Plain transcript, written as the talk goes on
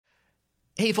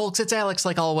Hey folks, it's Alex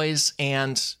like always,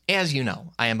 and as you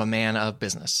know, I am a man of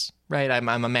business, right? I'm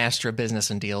a master of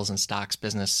business and deals and stocks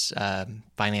business,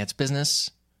 finance business,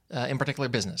 in particular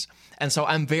business. And so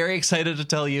I'm very excited to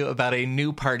tell you about a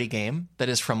new party game that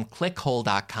is from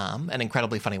clickhole.com, an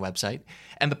incredibly funny website.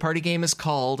 And the party game is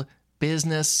called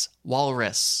Business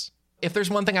Walrus. If there's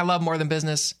one thing I love more than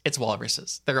business, it's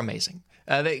walruses. They're amazing.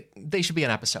 They should be an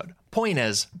episode. Point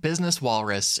is, Business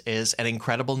Walrus is an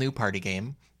incredible new party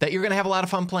game that you're going to have a lot of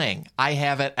fun playing. I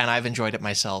have it, and I've enjoyed it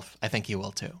myself. I think you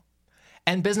will too.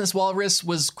 And Business Walrus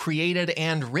was created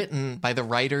and written by the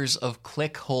writers of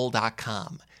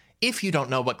clickhole.com. If you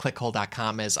don't know what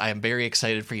clickhole.com is, I am very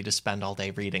excited for you to spend all day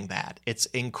reading that. It's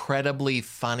incredibly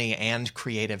funny and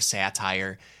creative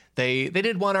satire. They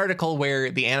did one article where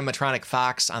the animatronic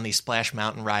fox on the Splash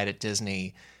Mountain ride at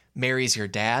Disney marries your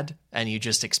dad, and you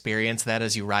just experience that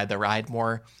as you ride the ride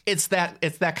more. It's that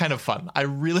kind of fun. I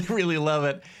really, really love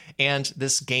it. And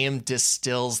this game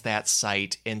distills that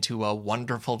sight into a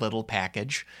wonderful little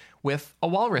package with a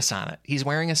walrus on it. He's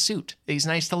wearing a suit. He's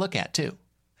nice to look at, too.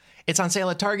 It's on sale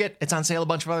at Target. It's on sale a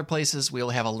bunch of other places.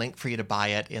 We'll have a link for you to buy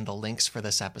it in the links for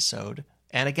this episode.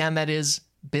 And again, that is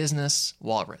Business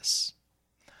Walrus.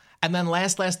 And then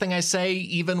last thing I say,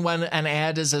 even when an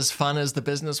ad is as fun as the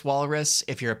Business Walrus,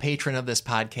 if you're a patron of this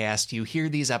podcast, you hear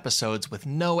these episodes with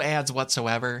no ads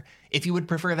whatsoever. If you would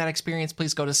prefer that experience,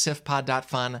 please go to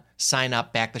sifpod.fun, sign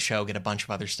up, back the show, get a bunch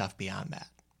of other stuff beyond that.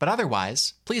 But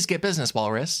otherwise, please get Business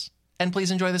Walrus, and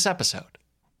please enjoy this episode.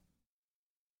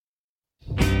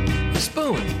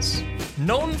 Spoons.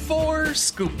 Known for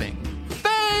scooping.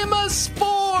 Famous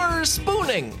for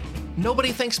spooning.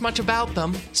 Nobody thinks much about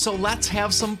them, so let's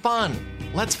have some fun.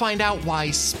 Let's find out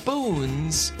why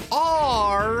spoons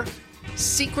are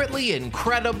secretly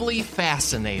incredibly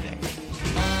fascinating.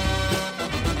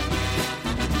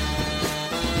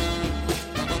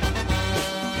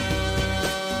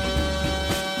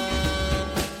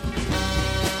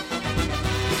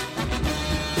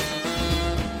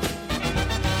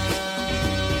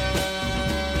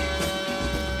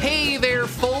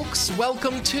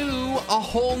 Welcome to a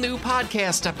whole new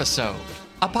podcast episode.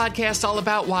 A podcast all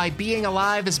about why being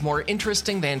alive is more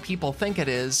interesting than people think it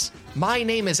is. My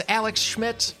name is Alex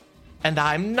Schmidt, and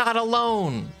I'm not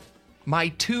alone. My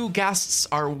two guests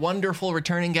are wonderful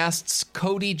returning guests.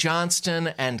 Cody Johnston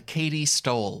and Katie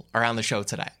Stoll are on the show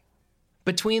today.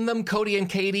 Between them, Cody and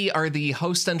Katie are the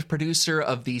host and producer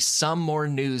of the Some More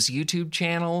News YouTube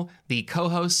channel, the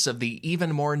co-hosts of the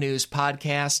Even More News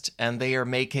podcast, and they are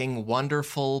making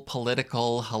wonderful,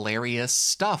 political, hilarious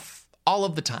stuff all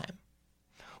of the time.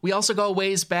 We also go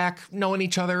ways back knowing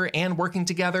each other and working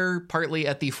together, partly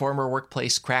at the former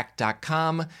workplace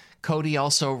Cracked.com. Cody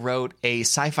also wrote a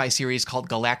sci-fi series called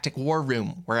Galactic War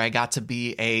Room, where I got to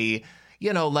be a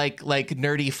like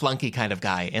nerdy flunky kind of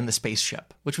guy in the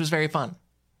spaceship, which was very fun.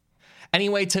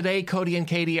 Anyway, today, Cody and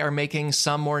Katie are making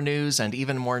some more news and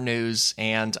even more news,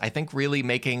 and I think really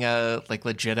making a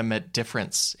legitimate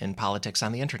difference in politics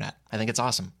on the internet. I think it's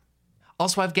awesome.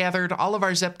 Also, I've gathered all of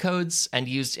our zip codes and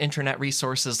used internet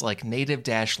resources like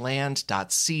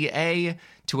native-land.ca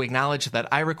to acknowledge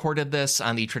that I recorded this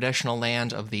on the traditional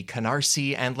land of the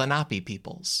Canarsie and Lenape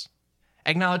peoples.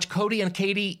 Acknowledge Cody and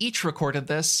Katie each recorded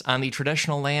this on the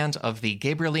traditional land of the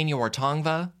Gabrielino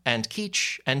Ortongva and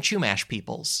Kizh and Chumash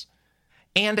peoples.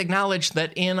 And acknowledge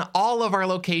that in all of our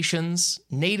locations,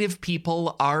 Native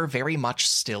people are very much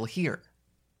still here.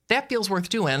 That feels worth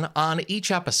doing on each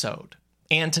episode.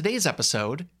 And today's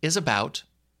episode is about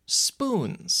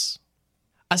spoons.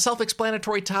 A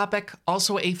self-explanatory topic,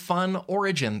 also a fun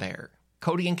origin there.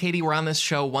 Cody and Katie were on this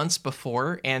show once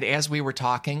before, and as we were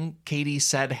talking, Katie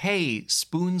said, hey,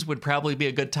 spoons would probably be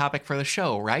a good topic for the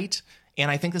show, right? And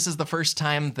I think this is the first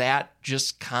time that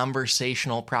just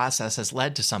conversational process has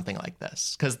led to something like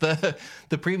this. Because the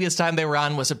previous time they were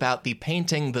on was about the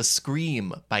painting The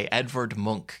Scream by Edvard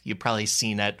Munch. You've probably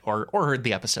seen it or heard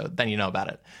the episode, then you know about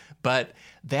it. But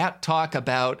that talk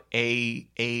about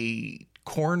a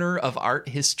corner of art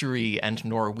history and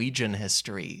Norwegian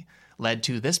history led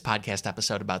to this podcast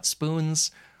episode about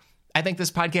spoons. I think this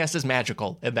podcast is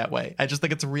magical in that way. I just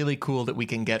think it's really cool that we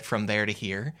can get from there to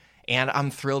here, and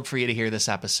I'm thrilled for you to hear this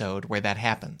episode where that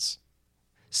happens.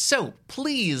 So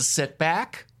please sit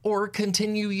back or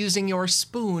continue using your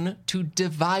spoon to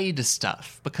divide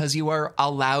stuff, because you are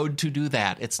allowed to do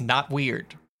that. It's not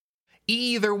weird.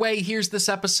 Either way, here's this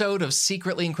episode of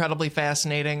Secretly Incredibly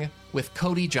Fascinating with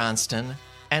Cody Johnston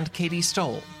and Katie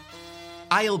Stoll.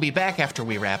 I'll be back after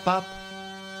we wrap up.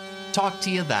 Talk to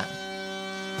you then.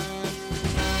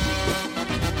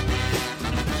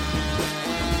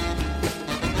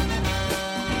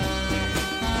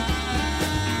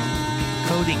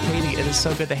 Cody, Katie, it is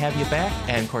so good to have you back.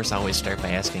 And of course, I always start by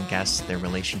asking guests their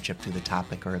relationship to the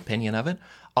topic or opinion of it.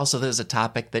 Also, there's a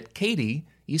topic that Katie,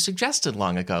 you suggested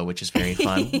long ago, which is very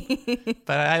fun.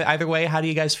 But either way, how do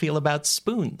you guys feel about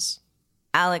spoons?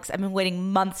 Alex, I've been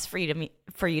waiting months for you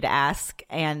to ask,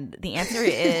 and the answer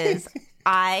is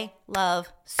I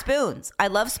love spoons. I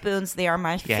love spoons. They are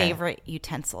my favorite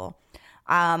utensil.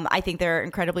 I think they're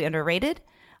incredibly underrated.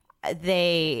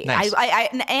 Nice.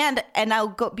 And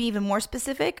I'll be even more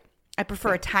specific. I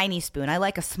prefer a tiny spoon. I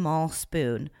like a small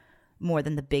spoon more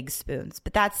than the big spoons,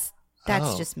 but that's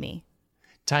just me.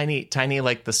 Tiny,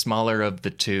 like the smaller of the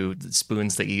two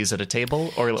spoons that you use at a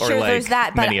table, or sure, like there's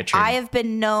that, but miniature. I have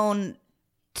been known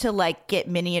to like get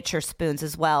miniature spoons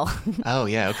as well. Oh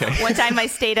yeah, okay. One time I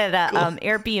stayed at a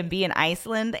Airbnb in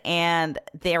Iceland, and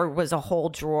there was a whole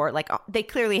drawer. Like they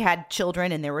clearly had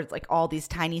children, and there was like all these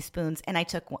tiny spoons, and I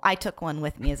took one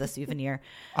with me as a souvenir.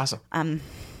 Awesome.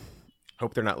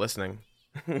 Hope they're not listening.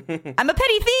 I'm a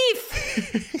petty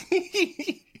thief.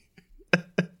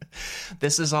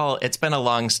 It's been a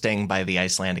long sting by the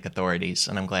Icelandic authorities,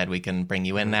 and I'm glad we can bring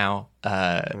you in now.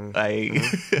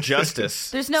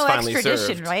 Justice. There's no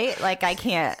extradition, served. right? Like I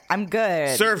can't. I'm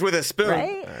good. Served with a spoon.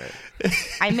 Right?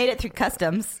 I made it through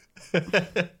customs.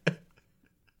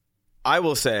 I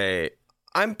will say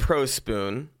I'm pro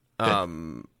spoon.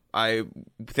 I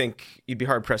think you'd be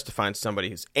hard pressed to find somebody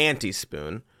who's anti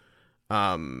spoon.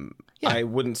 I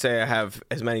wouldn't say I have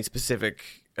as many specific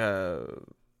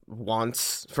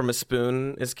wants from a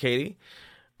spoon as Katie.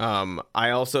 I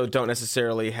also don't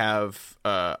necessarily have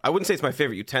I wouldn't say it's my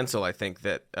favorite utensil. I think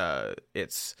that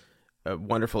it's a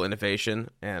wonderful innovation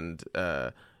and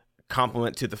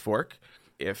compliment to the fork.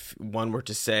 If one were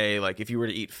to say, like, if you were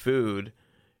to eat food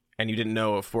and you didn't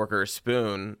know a fork or a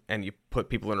spoon and you put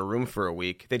people in a room for a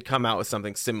week, they'd come out with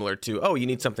something similar to, oh, you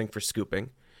need something for scooping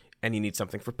and you need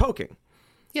something for poking.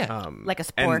 Yeah, like a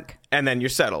spork, and then you're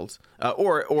settled,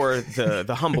 or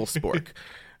the humble spork.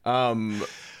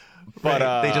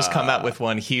 But they just come out with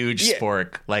one huge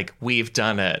spork, like, we've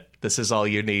done it. This is all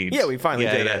you need. Yeah, we finally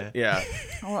did it. Yeah.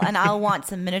 Well, and I'll want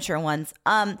some miniature ones.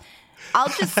 I'll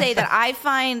just say that I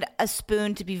find a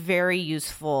spoon to be very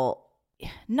useful.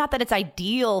 Not that it's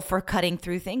ideal for cutting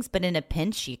through things, but in a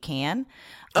pinch you can.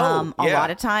 A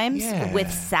lot of times with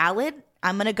salad.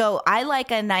 I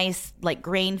like a nice, like,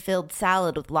 grain-filled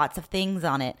salad with lots of things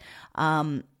on it.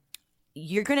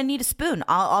 You're going to need a spoon.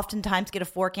 I'll oftentimes get a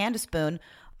fork and a spoon,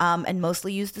 and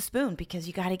mostly use the spoon because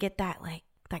you got to get that, like,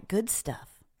 that good stuff.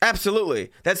 Absolutely.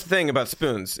 That's the thing about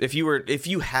spoons. If you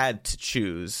had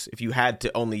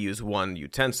to only use one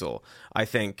utensil, I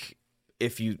think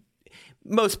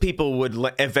most people would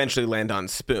eventually land on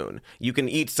spoon. You can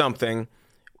eat something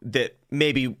that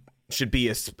maybe should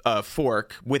be a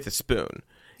fork with a spoon.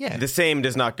 Yeah. The same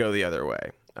does not go the other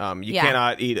way. You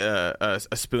cannot eat a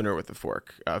spooner with a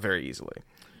fork very easily.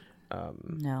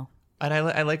 No. And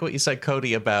I like what you said,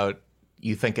 Cody, about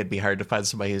you think it'd be hard to find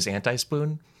somebody who's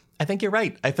anti-spoon. I think you're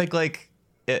right. I think, like,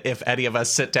 if any of us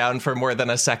sit down for more than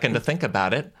a second to think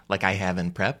about it, like I have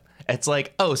in prep, it's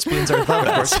like, oh, spoons are the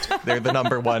best. They're the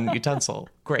number one utensil.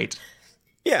 Great.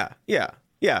 Yeah.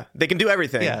 They can do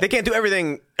everything. Yeah. They can't do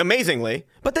everything amazingly,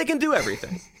 but they can do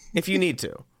everything if you need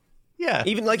to. Yeah.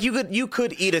 Even like you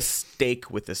could eat a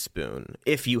steak with a spoon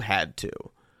if you had to.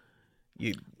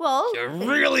 You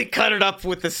really cut it up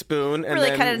with a spoon. And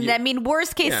I mean,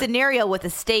 worst case scenario with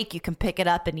a steak, you can pick it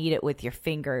up and eat it with your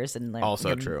fingers and like,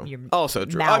 also true. Mouth.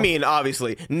 I mean,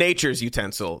 obviously, nature's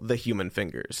utensil, the human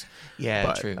fingers. Yeah,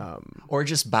 but, true. Or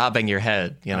just bobbing your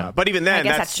head, you know. But even then, I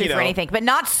guess that's true for anything, but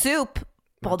not soup.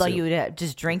 Although you would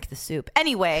just drink the soup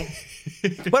anyway.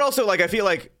 But also, like, I feel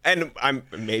like, and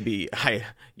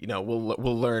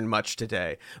we'll learn much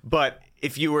today. But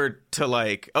if you were to,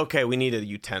 like, okay, we need a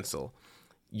utensil.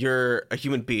 You're a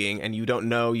human being and you don't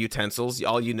know utensils.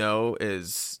 All you know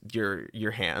is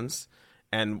your hands.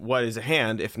 And what is a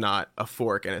hand if not a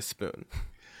fork and a spoon?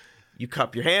 You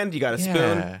cup your hand, you got a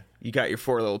spoon, you got your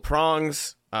 4 little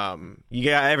prongs, you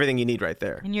got everything you need right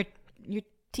there. And your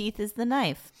teeth is the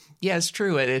knife. Yeah, it's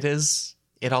true.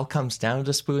 It all comes down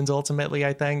to spoons ultimately,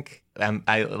 I think.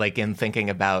 I like, in thinking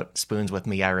about spoons with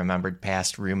me, I remembered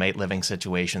past roommate living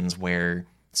situations where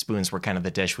spoons were kind of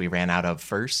the dish we ran out of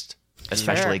first.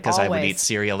 Especially because I would eat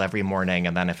cereal every morning,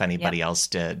 and then if anybody else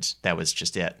did, that was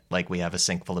just it. Like, we have a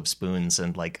sink full of spoons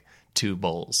and like 2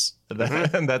 bowls,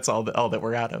 and that's all that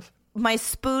we're out of. My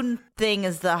spoon thing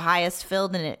is the highest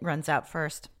filled, and it runs out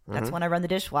first. That's when I run the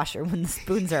dishwasher, when the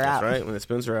spoons are out. That's right, when the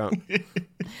spoons are out.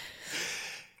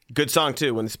 Good song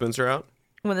too, When the Spoons Are Out.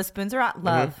 When the Spoons Are Out,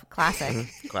 love, classic.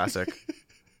 Classic.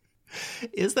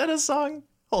 Is that a song?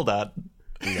 Hold on.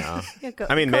 No. Yeah, go,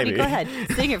 I mean, Cody, maybe. go ahead.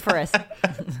 Sing it for us.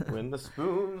 When the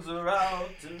spoons are out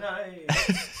tonight.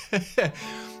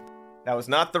 That was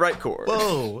not the right chord.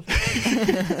 Whoa.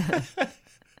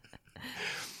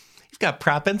 You've got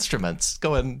prop instruments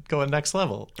going next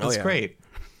level. That's yeah. great.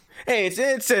 Hey,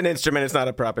 it's an instrument. It's not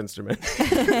a prop instrument.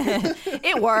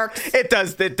 It works. It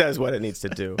does what it needs to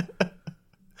do.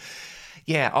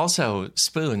 Yeah, also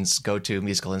spoons, go-to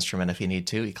musical instrument if you need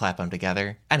to. You clap them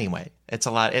together. Anyway, it's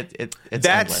a lot. It's That's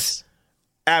endless.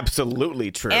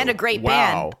 absolutely true. And a great wow.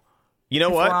 band. You know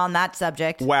If what? we're on that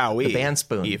subject. Wowee. The band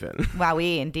spoon. Even.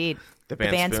 Wowee, indeed. The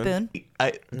band spoon.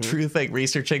 True thing,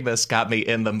 researching this got me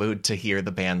in the mood to hear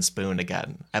the band Spoon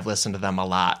again. I've listened to them a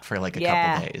lot for like a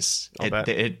couple days. bet.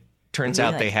 It turns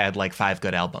out they had like 5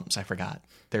 good albums. I forgot.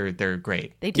 They're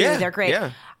great. They do. Yeah, They're great.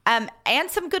 yeah. And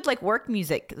some good like work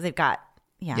music they've got.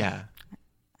 Yeah. Yeah.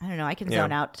 I don't know. I can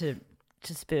zone out to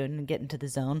Spoon and get into the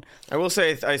zone. I will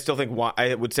say, I still think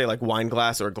I would say like wine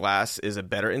glass or glass is a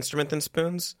better instrument than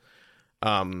spoons.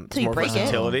 It's you more break it?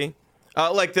 versatility.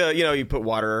 Like you put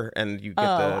water and you get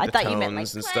the I thought tones you meant,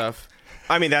 like, and stuff.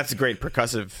 I mean, that's a great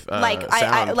percussive Like sound.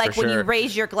 I like for when you sure.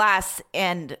 raise your glass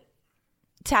and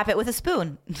tap it with a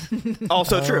spoon.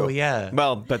 Also true. yeah.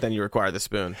 Well, but then you require the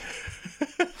spoon.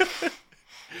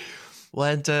 Well,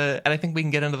 and I think we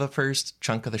can get into the first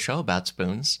chunk of the show about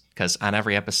spoons, because on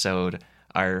every episode,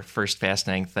 our first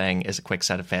fascinating thing is a quick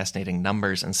set of fascinating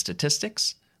numbers and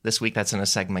statistics. This week, that's in a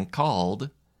segment called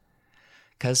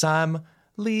 "'Cause I'm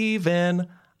Leaving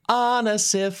on a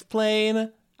SIF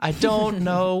Plane. I don't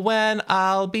know when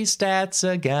I'll be stats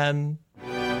again."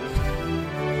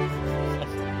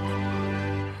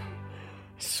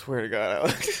 Swear to God,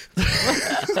 Alex.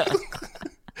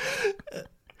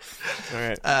 All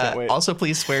right. Can't wait. Also,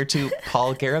 please swear to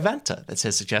Paul Garaventa. That's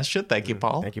his suggestion. Thank you,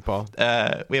 Paul. Thank you, Paul.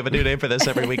 We have a new name for this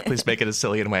every week. Please make it as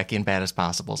silly and wacky and bad as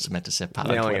possible. Submit to SIPPod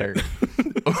on Nailing Twitter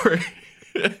or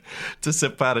to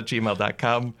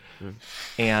sippod@gmail.com.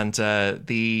 And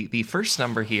the first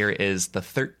number here is the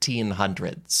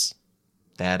 1300s.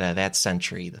 That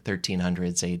century, the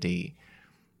 1300s AD.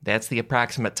 That's the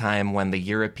approximate time when the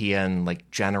European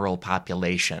general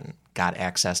population got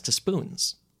access to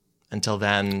spoons. Until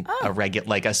then,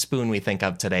 a spoon we think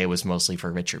of today was mostly for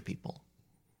richer people.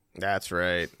 That's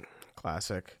right.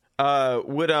 Classic.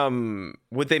 Would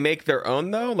they make their own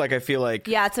though? Like, I feel like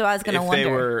Yeah, so I was going to if wonder. they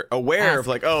were aware of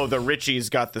Ask. the Richies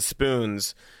got the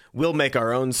spoons, we'll make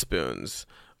our own spoons.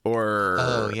 Or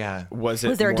was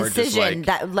was there a more just decision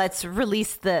that let's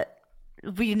release the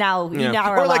you now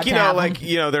are or allowed to have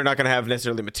them. they're not going to have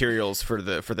necessarily materials for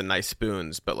the nice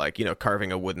spoons, but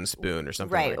carving a wooden spoon or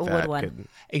something Right, like a that. wood one.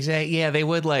 Exactly. Yeah, they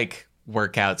would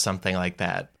work out something like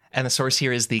that. And the source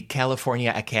here is the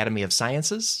California Academy of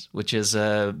Sciences, which is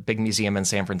a big museum in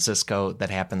San Francisco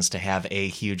that happens to have a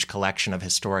huge collection of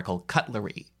historical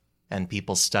cutlery and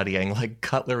people studying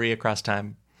cutlery across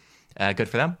time. Good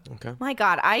for them. Okay. My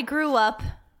God, I grew up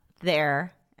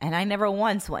there, and I never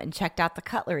once went and checked out the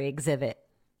cutlery exhibit.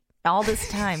 All this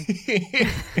time.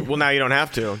 Well, now you don't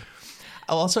have to.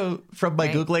 Also, from my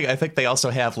Googling, I think they also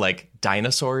have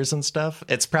dinosaurs and stuff.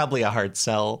 It's probably a hard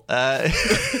sell.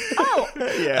 Oh,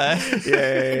 Yeah.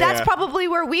 that's probably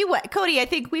where we went. Cody, I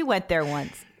think we went there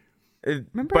once.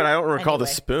 Remember? But I don't recall the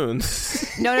Anyway. spoons.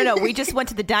 No. We just went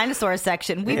to the dinosaur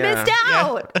section. We Yeah. missed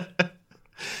out.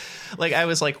 I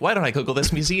was like, why don't I Google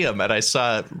this museum? And I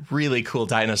saw really cool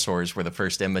dinosaurs were the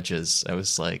first images. I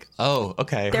was like, oh,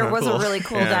 okay. There was cool. a really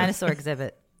cool Yeah. dinosaur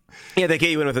exhibit. Yeah, they get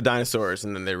you in with the dinosaurs,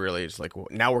 and then they really just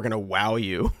now we're gonna wow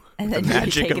you. And then The you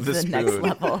magic take of it to the the next spoon.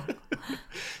 level.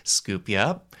 Scoop you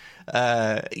up.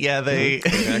 They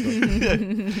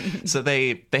so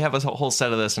they have a whole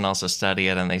set of this and also study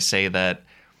it, and they say that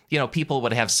people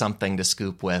would have something to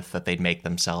scoop with that they'd make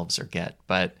themselves or get.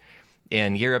 But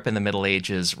in Europe in the Middle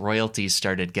Ages, royalties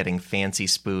started getting fancy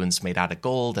spoons made out of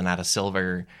gold and out of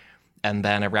silver, and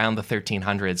then around the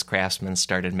 1300s, craftsmen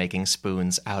started making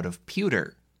spoons out of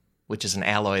pewter, which is an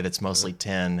alloy that's mostly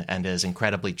tin and is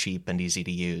incredibly cheap and easy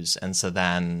to use. And so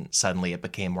then suddenly it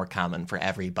became more common for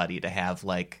everybody to have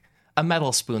a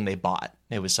metal spoon they bought.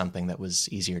 It was something that was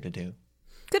easier to do.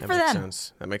 Good for Makes them.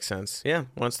 sense. That makes sense. Yeah.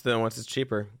 Once it's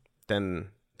cheaper, then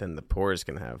the poors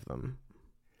can have them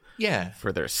Yeah.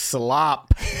 for their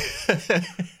slop.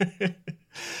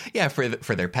 Yeah, for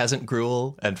their peasant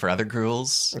gruel and for other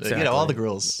gruels. Exactly. All the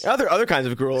gruels. Other kinds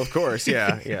of gruel, of course.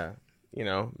 Yeah, yeah.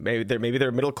 Maybe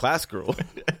they're middle class gruel.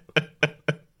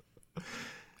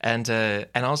 And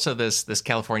also this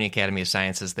California Academy of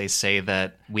Sciences, they say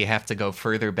that we have to go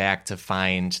further back to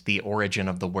find the origin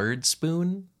of the word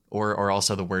spoon, or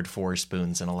also the word for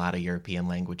spoons in a lot of European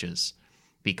languages,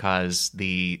 because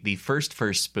the first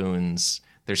spoons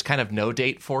there's kind of no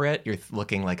date for it. You're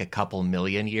looking like a couple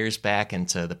million years back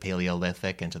into the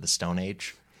Paleolithic, into the Stone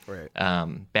Age. Right.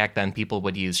 Back then, people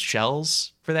would use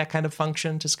shells for that kind of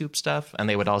function to scoop stuff, and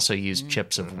they would also use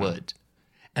chips of wood.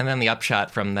 And then the upshot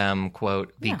from them,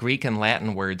 quote, the Greek and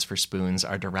Latin words for spoons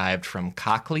are derived from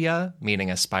cochlea,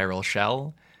 meaning a spiral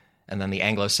shell, and then the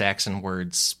Anglo-Saxon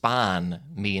word span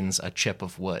means a chip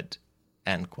of wood,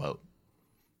 end quote.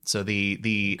 So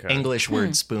the English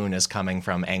word spoon is coming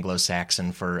from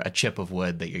Anglo-Saxon for a chip of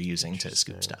wood that you're using to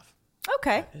scoop stuff.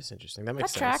 Okay. That's interesting. That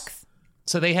makes That sense. tracks.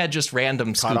 So they had just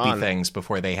random scoopy on. things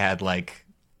before they had like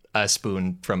a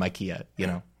spoon from IKEA, you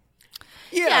know?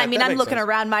 Yeah, I mean, that I'm makes looking sense.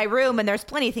 around my room, and there's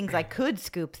plenty of things I could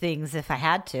scoop things if I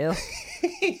had to.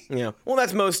 Yeah. Well,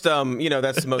 that's most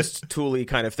that's most tooly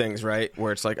kind of things, right?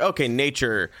 Where it's like, okay,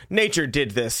 nature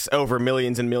did this over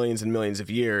millions and millions and millions of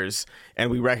years,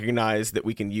 and we recognize that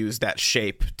we can use that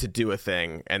shape to do a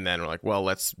thing, and then we're like, well,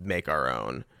 let's make our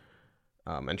own,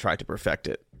 and try to perfect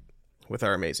it with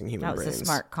our amazing human That was brains. a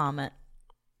smart comment.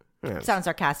 Yeah. It sounds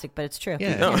sarcastic, but it's true.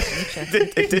 Yeah. No,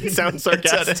 it did sound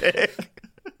sarcastic.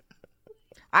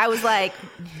 I was like,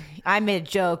 I made a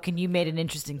joke, and you made an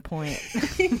interesting point.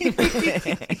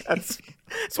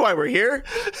 That's why we're here.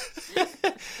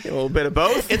 A little bit of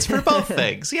both. It's for both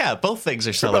things. Yeah, both things are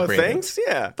both celebrated. things.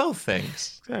 Yeah, Both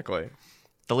things. exactly.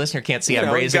 The listener can't see You I'm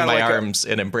know, raising got my like a- arms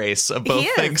in embrace of both He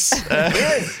is.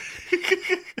 things.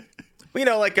 You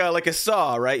know, like a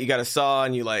saw, right? You got a saw,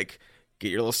 and you like get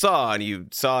your little saw, and you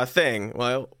saw a thing.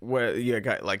 Well, where you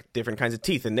got like different kinds of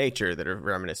teeth in nature that are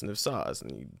reminiscent of saws,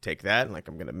 and you take that, and like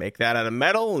I'm gonna make that out of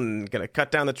metal, and gonna cut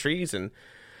down the trees, and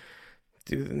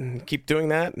keep doing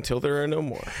that until there are no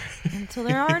more. Until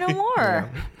there are no more.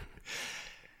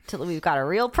 Until we've got a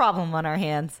real problem on our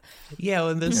hands. Yeah,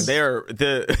 well, this They are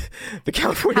the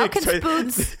California. How can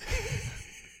spoons...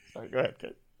 Sorry, go ahead.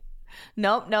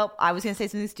 Nope. I was going to say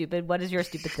something stupid. What is your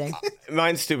stupid thing?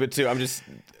 Mine's stupid too.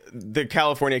 The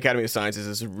California Academy of Sciences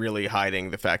is really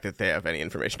hiding the fact that they have any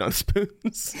information on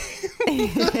spoons.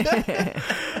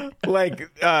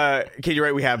 Like, Kate, you're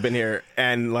right. We have been here,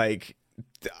 and like,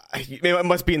 it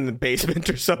must be in the basement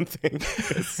or something.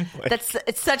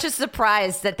 It's such a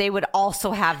surprise that they would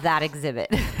also have that exhibit.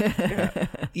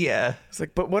 yeah. It's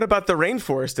like, but what about the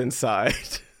rainforest inside?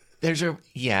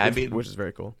 I mean, Which is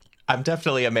very cool. I'm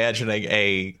definitely imagining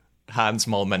a Hans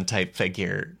Moleman type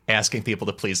figure asking people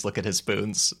to please look at his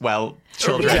spoons while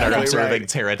children are Exactly observing right.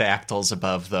 pterodactyls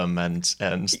above them and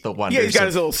the wonders. Yeah, he's got of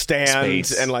his little stand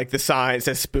space. and like the sign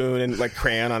says spoon and like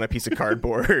crayon on a piece of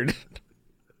cardboard.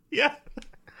 Yeah.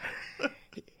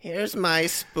 Here's my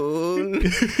spoon.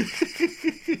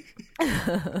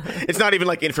 It's not even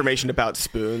like information about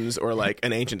spoons or like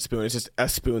an ancient spoon. It's just a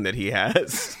spoon that he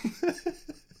has.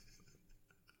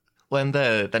 Well, and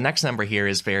the next number here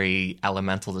is very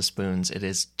elemental to spoons. It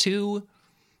is 2.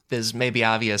 This may be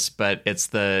obvious, but it's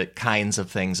the kinds of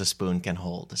things a spoon can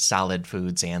hold, solid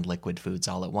foods and liquid foods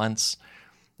all at once.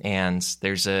 And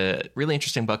there's a really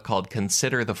interesting book called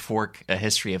Consider the Fork, A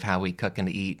History of How We Cook and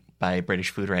Eat by British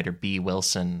food writer B.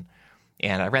 Wilson.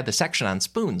 And I read the section on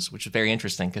spoons, which is very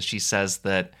interesting because she says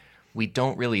that we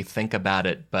don't really think about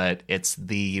it, but it's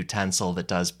the utensil that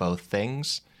does both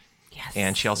things. Yes.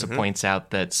 And she also points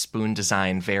out that spoon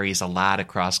design varies a lot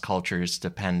across cultures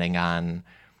depending on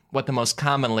what the most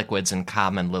common liquids and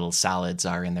common little solids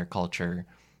are in their culture.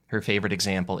 Her favorite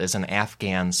example is an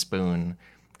Afghan spoon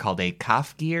called a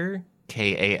kafgir,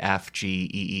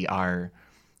 Kafgeer,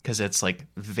 because it's like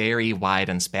very wide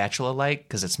and spatula-like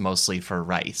because it's mostly for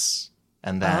rice.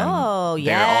 And then they're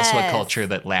also a yes. culture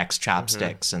that lacks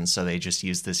chopsticks, and so they just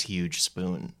use this huge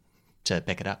spoon to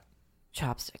pick it up.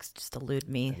 Chopsticks just elude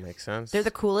me. Makes sense. They're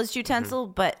the coolest utensil,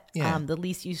 but Yeah. the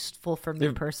least useful for me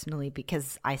personally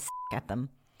because I at them.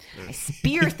 I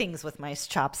spear things with my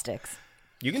chopsticks.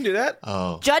 You can do that.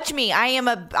 Oh, Judge me. I am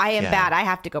Yeah. bad. I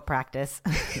have to go practice.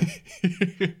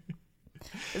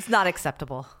 It's not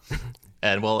acceptable.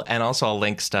 and also I'll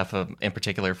link stuff in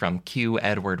particular from Q.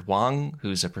 Edward Wong,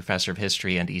 who's a professor of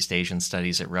history and East Asian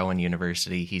studies at Rowan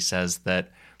University. He says that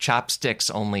chopsticks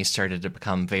only started to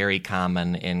become very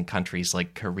common in countries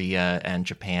like Korea and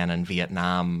Japan and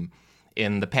Vietnam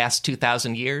in the past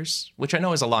 2,000 years, which I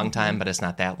know is a long time, but it's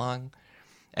not that long.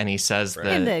 And he says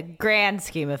In that... the grand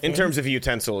scheme of In things. terms of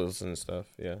utensils and stuff,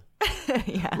 yeah.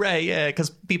 Yeah. Right, yeah, because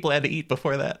people had to eat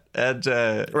before that. And,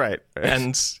 Right.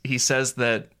 And he says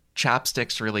that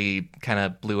chopsticks really kind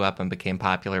of blew up and became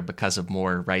popular because of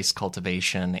more rice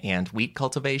cultivation and wheat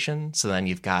cultivation. So then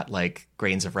you've got like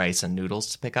grains of rice and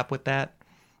noodles to pick up with that.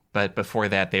 But before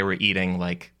that, they were eating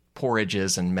like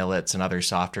porridges and millets and other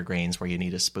softer grains where you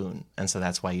need a spoon. And so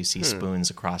that's why you see spoons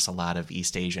across a lot of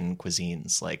East Asian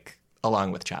cuisines, like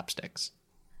along with chopsticks.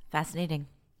 Fascinating.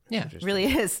 Yeah. It really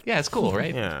is. Yeah, it's cool,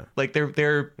 right? Yeah. Like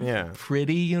they're Yeah.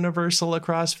 pretty universal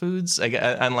across foods,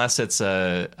 unless it's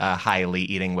a highly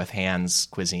eating with hands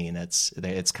cuisine.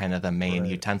 It's kind of the main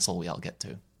utensil we all get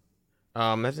to.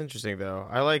 That's interesting though.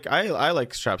 I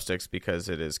like chopsticks because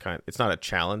it's not a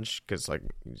challenge because like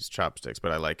use chopsticks,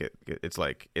 but I like it. It's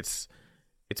like it's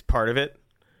part of it.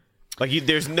 Like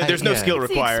there's no yeah. skill It's the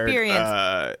required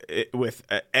experience. with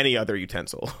any other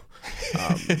utensil.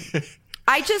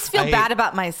 I just feel bad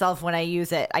about myself when I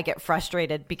use it. I get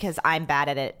frustrated because I'm bad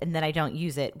at it and then I don't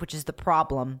use it, which is the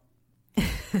problem.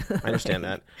 I understand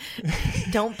that.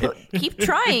 Keep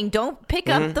trying. Don't pick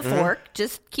up the fork.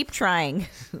 Just keep trying.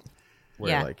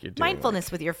 Where, like, you're doing,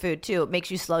 mindfulness with your food too. It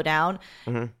makes you slow down.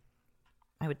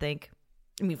 I would think.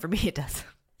 I mean, for me, it does.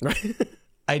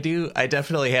 I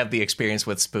definitely have the experience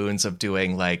with spoons of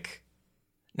doing like.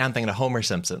 Now I'm thinking of Homer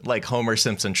Simpson, like Homer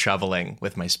Simpson shoveling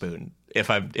with my spoon. If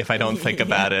I don't think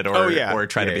about it or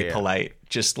try to be polite,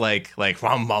 just like wah,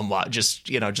 wah, wah, just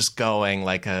going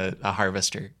like a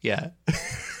harvester. Yeah.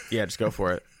 Yeah, just go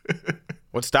for it.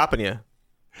 What's stopping you?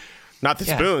 Not the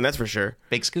spoon, that's for sure.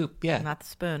 Big scoop. Yeah. Not the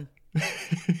spoon.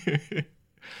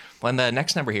 Well, the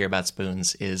next number here about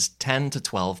spoons is 10 to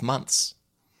 12 months.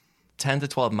 10 to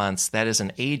 12 months, that is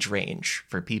an age range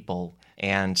for people.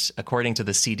 And according to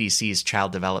the CDC's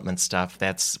child development stuff,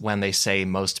 that's when they say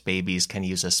most babies can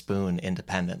use a spoon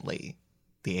independently,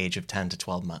 the age of 10 to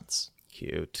 12 months.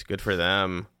 Cute. Good for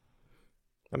them.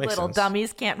 That makes Little sense.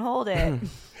 dummies can't hold it.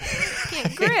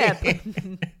 Can't grip.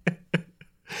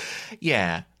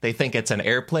 Yeah, they think it's an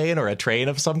airplane or a train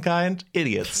of some kind.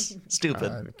 Idiots.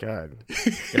 Stupid. God.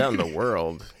 Get out in the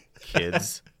world,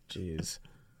 kids. Jeez.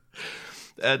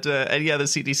 And yeah, the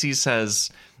CDC says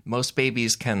most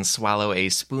babies can swallow a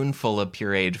spoonful of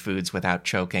pureed foods without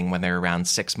choking when they're around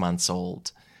 6 months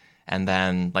old. And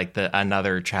then like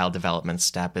another child development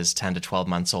step is 10 to 12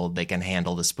 months old. They can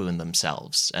handle the spoon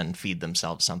themselves and feed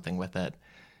themselves something with it.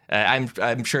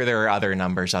 I'm sure there are other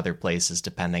numbers, other places,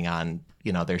 depending on,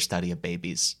 their study of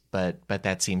babies. But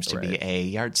that seems to be a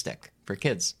yardstick for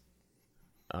kids.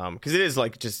 Because it is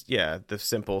like just, the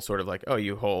simple sort of like,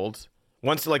 you hold.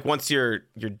 Once your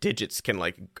digits can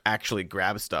like actually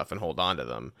grab stuff and hold on to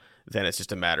them, then it's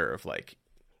just a matter of like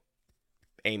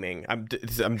aiming. I'm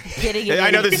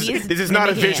I know this is not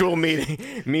a visual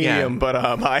medium, but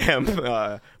I am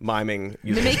miming.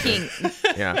 Mimicking.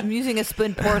 I'm using a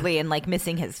spoon poorly and like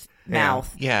missing his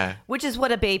mouth. Yeah. Which is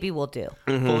what a baby will do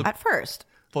at first.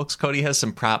 Folks, Cody has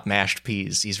some prop mashed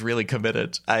peas. He's really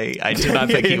committed. I do not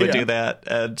think he would do that,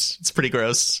 and it's pretty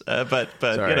gross. But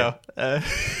Sorry.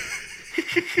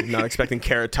 Not expecting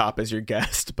Carrot Top as your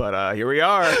guest, but here we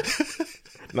are.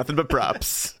 Nothing but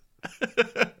props.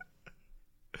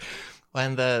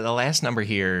 And the last number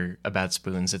here about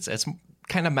spoons, it's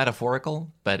kind of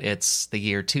metaphorical, but it's the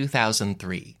year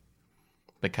 2003.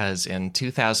 Because in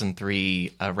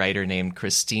 2003, a writer named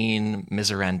Christine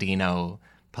Miserandino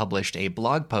published a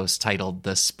blog post titled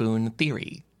The Spoon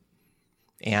Theory.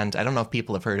 And I don't know if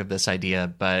people have heard of this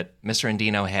idea, but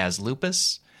Miserandino has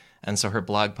lupus. And so her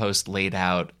blog post laid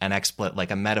out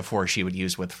a metaphor she would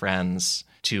use with friends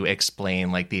to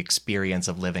explain like the experience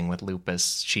of living with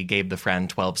lupus. She gave the friend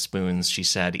 12 spoons. She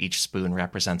said each spoon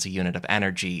represents a unit of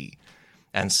energy.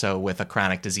 And so with a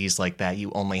chronic disease like that,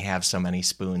 you only have so many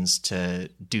spoons to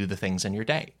do the things in your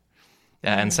day.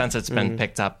 And since it's been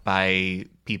picked up by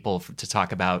people to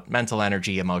talk about mental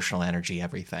energy, emotional energy,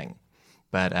 everything.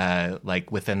 But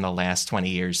within the last 20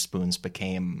 years, spoons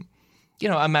became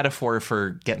a metaphor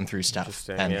for getting through stuff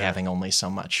and having only so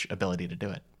much ability to do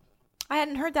it. I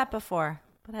hadn't heard that before,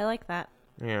 but I like that.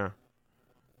 Yeah.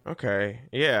 Okay.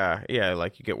 Yeah. Yeah.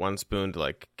 Like you get one spoon to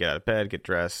like get out of bed, get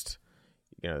dressed.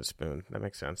 You get a spoon. That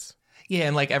makes sense. Yeah.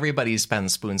 And like everybody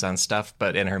spends spoons on stuff,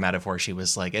 but in her metaphor, she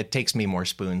was like, it takes me more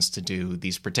spoons to do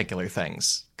these particular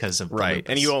things because of the lupus.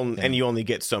 And you only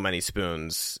get so many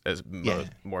spoons as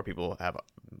more people have a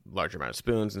larger amount of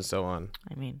spoons and so on.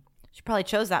 I mean, she probably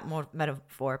chose that more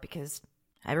metaphor because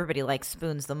everybody likes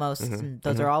spoons the most, and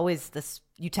those are always this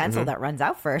utensil that runs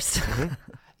out first.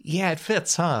 Yeah, it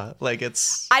fits, huh? Like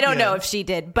it's. I don't know if she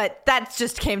did, but that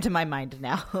just came to my mind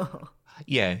now.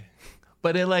 Yeah,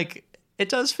 but it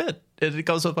does fit. It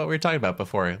goes with what we were talking about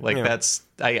before. That's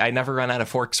I never run out of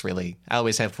forks. Really, I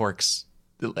always have forks,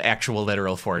 actual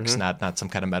literal forks, not some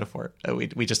kind of metaphor.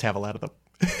 We just have a lot of them.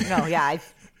 No, yeah.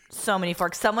 So many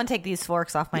forks. Someone take these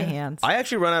forks off my hands. I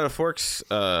actually run out of forks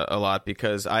a lot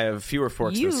because I have fewer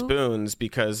forks than spoons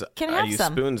because I use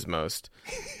spoons most.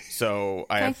 So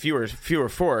I have fewer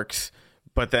forks,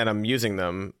 but then I'm using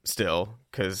them still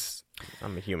because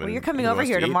I'm a human. Well, you're coming who over wants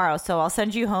here to eat. tomorrow, so I'll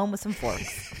send you home with some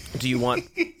forks. Do you want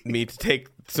me to take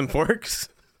some forks?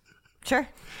 Sure.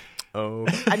 Oh.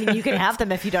 I mean, you can have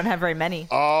them if you don't have very many.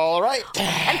 All right.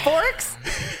 And forks?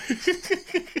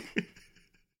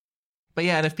 But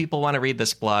yeah, and if people want to read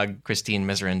this blog, Christine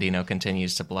Miserandino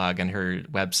continues to blog, and her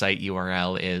website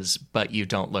URL is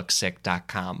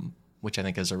butyoudonttlooksick.com, which I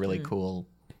think is a really cool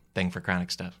thing for chronic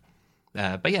stuff.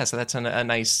 But yeah, so that's a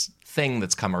nice thing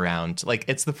that's come around. Like,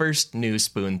 it's the first new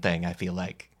spoon thing, I feel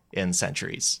like, in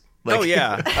centuries. Like, Oh,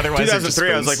 yeah. Otherwise,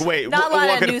 2003, I was like, wait, Not a lot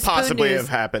what of could new have spoon possibly news. have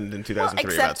happened in 2003 Well,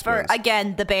 about except for, spoons?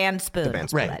 again, the band spoon. The band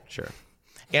spoon, Right. sure.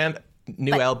 And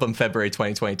new album February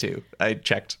 2022. I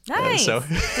checked. Nice. So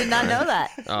Did not know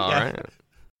that. All Yeah. right.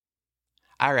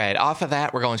 all right, off of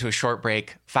that, we're going to a short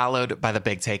break, followed by the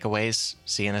big takeaways.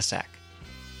 See you in a sec.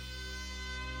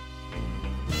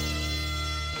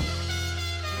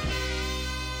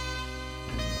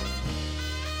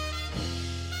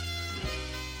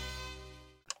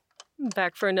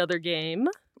 Back for another game.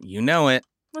 You know it.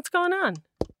 What's going on?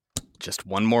 Just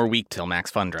one more week till Max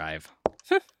Fun Drive.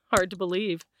 Hard to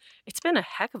believe. It's been a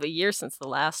heck of a year since the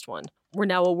last one. We're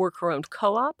now a worker-owned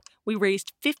co-op. We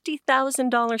raised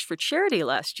 $50,000 for charity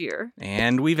last year.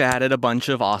 And we've added a bunch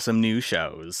of awesome new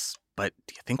shows. But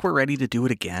do you think we're ready to do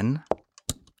it again?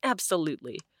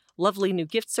 Absolutely. Lovely new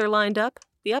gifts are lined up.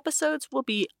 The episodes will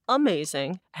be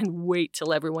amazing. And wait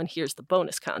till everyone hears the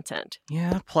bonus content.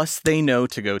 Yeah, plus they know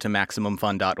to go to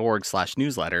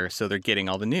MaximumFun.org/newsletter, so they're getting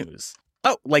all the news.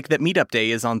 Oh, like that meetup day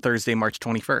is on Thursday, March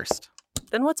 21st.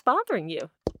 Then what's bothering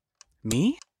you?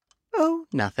 Me? Oh,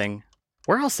 nothing.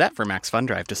 We're all set for Max Fun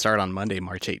Drive to start on Monday,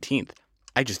 March 18th.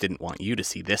 I just didn't want you to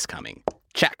see this coming.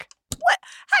 Check.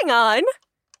 Hang on!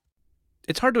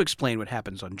 It's hard to explain what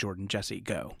happens on Jordan Jesse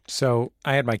Go. So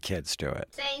I had my kids do it.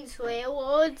 Saying swear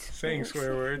words. Saying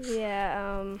swear words.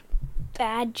 Yeah,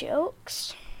 bad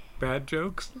jokes. Bad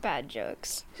jokes. Bad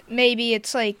jokes. Maybe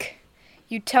it's like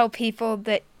you tell people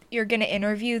that you're going to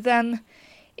interview them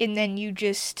and then you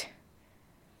just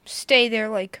stay there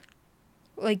like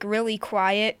really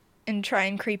quiet and try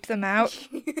and creep them out.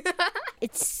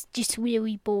 It's just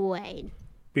really boring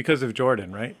Because of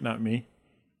Jordan, right? Not me.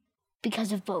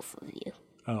 because of both of you.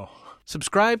 Oh.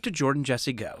 Subscribe to Jordan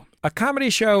Jesse Go. A comedy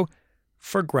show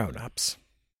for grown-ups.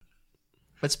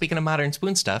 But speaking of modern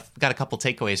spoon stuff, we've got a couple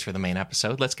takeaways for the main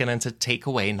episode. Let's get into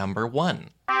takeaway number 1.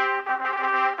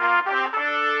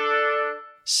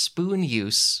 Spoon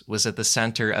use was at the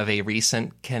center of a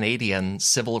recent Canadian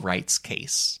civil rights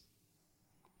case.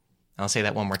 I'll say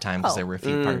that one more time because there were a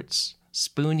few parts.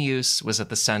 Spoon use was at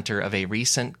the center of a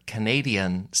recent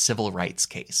Canadian civil rights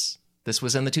case. This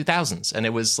was in the 2000s, and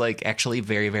it was like actually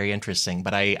very, very interesting,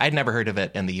 but I'd never heard of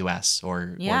it in the US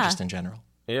or just in general.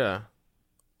 Yeah.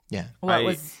 Yeah. What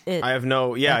was it? I have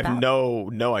no about?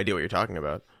 no idea what you're talking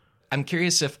about. I'm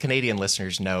curious if Canadian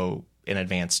listeners know in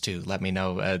advance too. Let me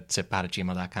know at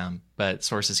zippod@gmail.com. But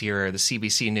sources here are the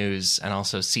CBC News and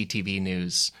also CTV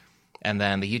News, and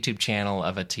then the YouTube channel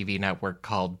of a TV network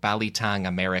called Balitang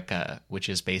America, which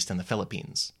is based in the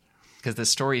Philippines. Because the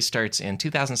story starts in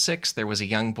 2006, there was a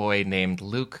young boy named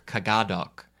Luke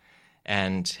Cagadok,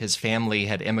 and his family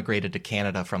had immigrated to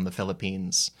Canada from the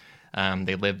Philippines.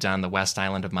 They lived on the West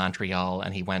Island of Montreal,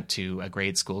 and he went to a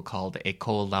grade school called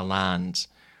École Lalande.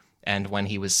 And when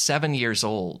he was 7 years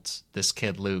old, this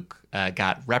kid, Luke,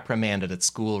 got reprimanded at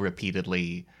school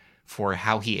repeatedly for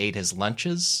how he ate his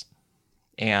lunches.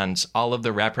 And all of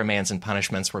the reprimands and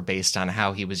punishments were based on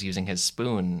how he was using his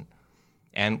spoon.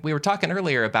 And we were talking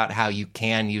earlier about how you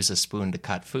can use a spoon to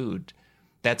cut food.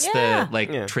 That's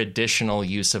the traditional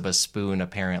use of a spoon,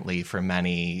 apparently, for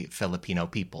many Filipino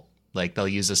people. Like, they'll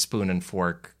use a spoon and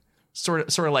fork, sort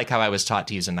of like how I was taught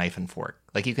to use a knife and fork.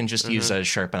 Like, you can just use a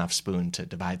sharp enough spoon to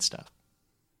divide stuff.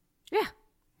 Yeah.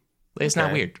 It's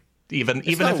not weird. Even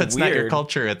not if it's not your weird.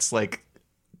 culture, it's like,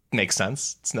 makes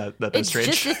sense. It's not that It's strange.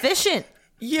 just efficient.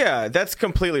 Yeah, that's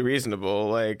completely reasonable.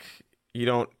 Like,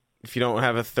 if you don't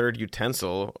have a third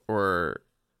utensil, or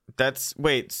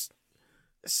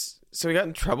so he got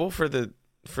in trouble for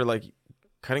like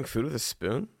cutting food with a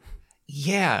spoon?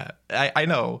 Yeah, I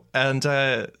know. And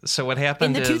so what In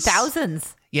happened the is...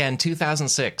 2000s. Yeah, in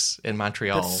 2006 in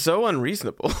Montreal. That's so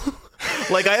unreasonable.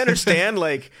 Like, I understand,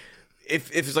 like, if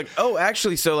it's like, oh,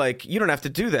 actually, so, like, you don't have to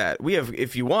do that. We have,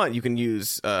 if you want, you can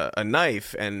use a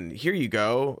knife, and here you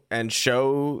go, and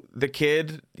show the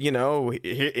kid,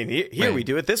 here we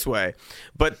do it this way.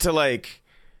 But to, like,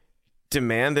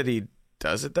 demand that he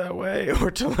does it that way,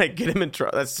 or to, like, get him in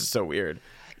trouble, that's just so weird.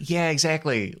 Yeah,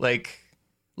 exactly.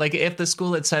 Like if the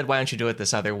school had said, why don't you do it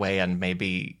this other way, and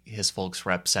maybe his folks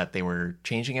were upset they were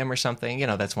changing him or something,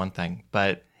 that's one thing.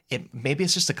 But maybe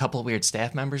it's just a couple of weird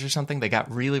staff members or something. They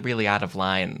got really, really out of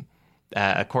line.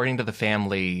 According to the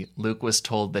family, Luke was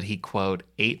told that he, quote,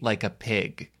 ate like a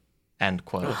pig, end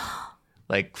quote.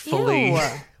 Like fully. Ew.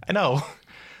 I know.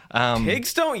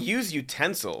 Pigs don't use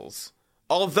utensils.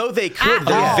 Although they could.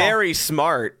 They're very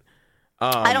smart.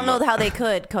 I don't know how they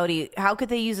could, Cody. How could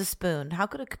they use a spoon? How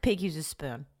could a pig use a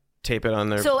spoon? Tape it on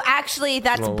their... So actually,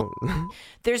 that's little-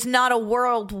 there's not a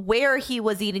world where he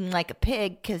was eating like a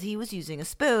pig because he was using a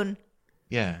spoon.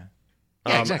 Yeah.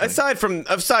 Yeah, exactly. Aside from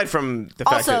the fact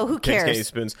Also, that who pigs cares? can't use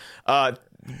spoons.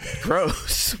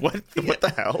 Gross. What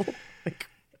the hell?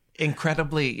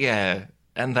 Incredibly, yeah.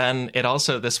 And then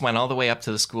this went all the way up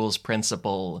to the school's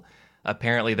principal.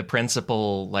 Apparently the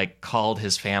principal like called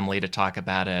his family to talk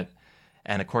about it.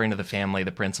 And according to the family,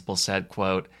 the principal said,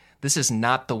 quote, "This is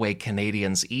not the way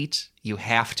Canadians eat. You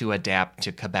have to adapt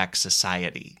to Quebec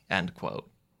society," end quote.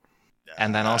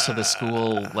 And then also the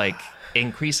school like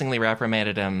increasingly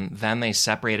reprimanded him. Then they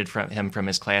separated him from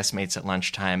his classmates at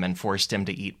lunchtime and forced him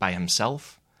to eat by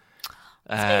himself.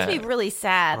 This makes me really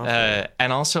sad.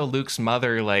 And also Luke's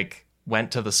mother like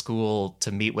went to the school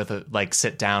to meet with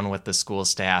sit down with the school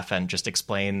staff and just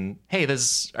explain, hey, this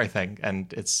is our thing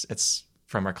and it's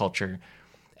from our culture.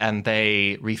 And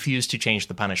they refused to change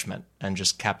the punishment and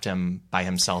just kept him by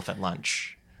himself at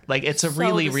lunch. Like it's a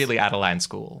really, really out of line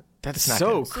school. That's not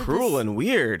so good. cruel and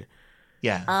weird.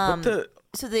 Yeah. What the...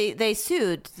 So they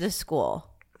sued the school.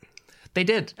 They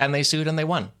did, and they sued and they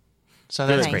won. So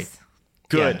that's Nice. great.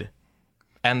 Good. Yeah.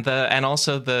 And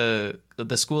also the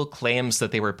school claims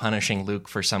that they were punishing Luke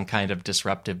for some kind of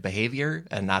disruptive behavior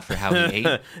and not for how he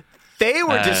ate. They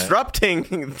were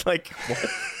disrupting, like, what?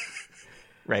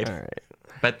 Right. All right.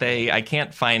 But I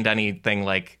can't find anything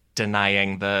like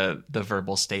denying the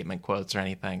verbal statement quotes or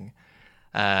anything.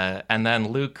 And then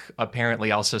Luke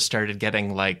apparently also started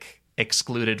getting like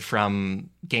excluded from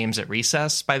games at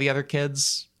recess by the other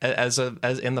kids as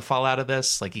in the fallout of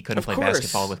this. Like he couldn't play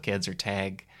basketball with kids or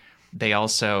tag. They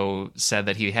also said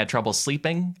that he had trouble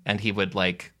sleeping and he would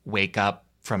like wake up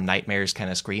from nightmares kind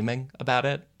of screaming about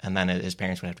it. And then his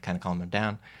parents would have to kind of calm him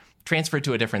down. Transferred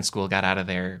to a different school, got out of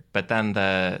there. But then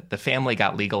the family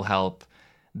got legal help.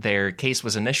 Their case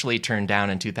was initially turned down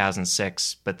in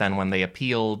 2006. But then when they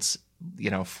appealed,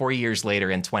 4 years later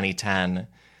in 2010,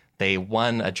 they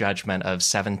won a judgment of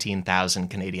 17,000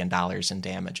 Canadian dollars in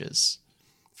damages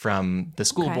from the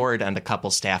school board and a couple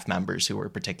staff members who were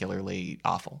particularly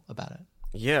awful about it.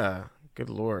 Yeah. Good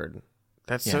Lord.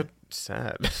 That's so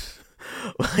sad.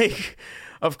 Like,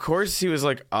 of course he was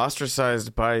like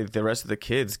ostracized by the rest of the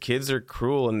kids. Kids are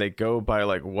cruel and they go by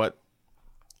like what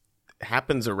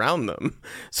happens around them.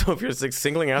 So if you're just like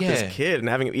singling out this kid and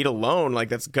having him eat alone, like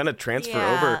that's gonna transfer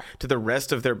over to the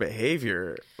rest of their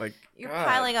behavior. Like You're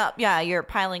piling up. Yeah, you're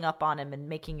piling up on him and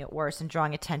making it worse and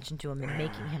drawing attention to him and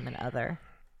making him an other.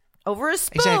 Over a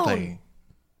spoon. Exactly.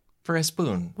 For a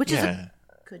spoon. Which is a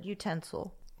good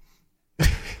utensil.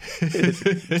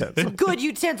 Good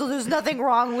utensil. There's nothing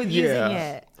wrong with using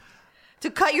it. To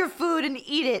cut your food and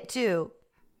eat it too.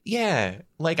 Yeah.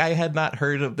 Like I had not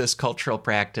heard of this cultural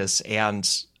practice and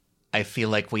I feel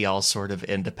like we all sort of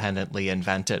independently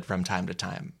invent it from time to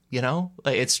time.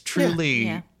 Like it's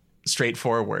truly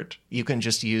straightforward. You can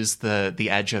just use the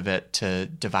edge of it to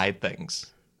divide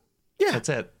things. Yeah. That's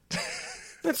it.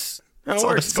 That's how it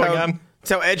works. That's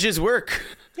how edges work.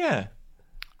 Yeah.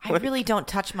 I really don't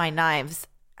touch my knives.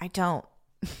 I don't.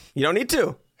 You don't need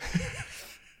to.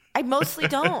 I mostly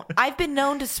don't. I've been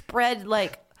known to spread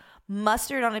like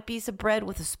mustard on a piece of bread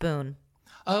with a spoon.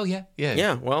 Oh yeah.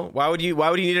 Yeah. Well, why would you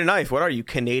need a knife? What are you,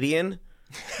 Canadian?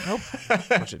 Nope.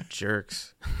 Bunch of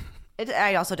jerks.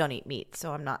 I also don't eat meat,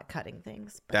 so I'm not cutting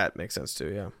things. That makes sense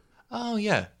too. Yeah. Oh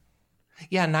yeah.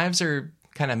 Yeah. Knives are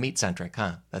kind of meat centric,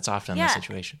 huh? That's often the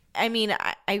situation. I mean,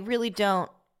 I really don't.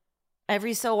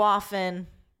 Every so often,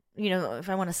 if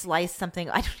I want to slice something,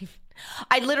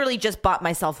 I literally just bought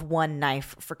myself one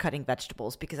knife for cutting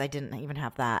vegetables because I didn't even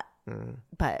have that.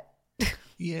 But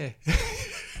yeah.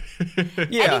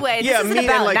 Anyway, this isn't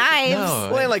about knives.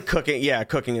 No, well, like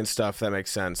cooking and stuff, that makes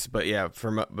sense. But yeah,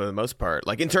 for the most part,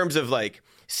 like in terms of like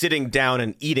sitting down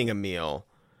and eating a meal,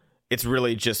 it's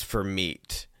really just for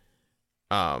meat.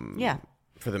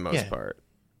 For the most part.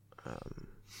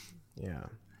 Yeah.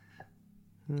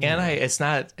 And it's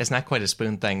not quite a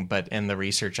spoon thing, but in the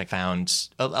research I found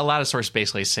a lot of sources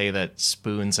basically say that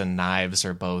spoons and knives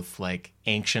are both like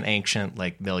ancient,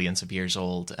 like millions of years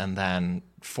old, and then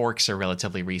forks are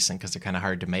relatively recent because they're kind of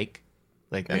hard to make.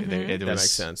 Like that makes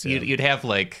sense. Yeah. You'd have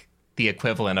like the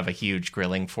equivalent of a huge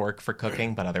grilling fork for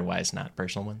cooking, but otherwise not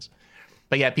personal ones.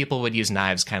 But yeah, people would use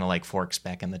knives kind of like forks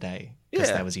back in the day because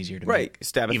Yeah. that was easier to Right. make,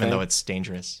 Stab a even thing. though it's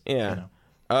dangerous. Yeah. you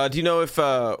know? Do you know if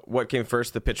what came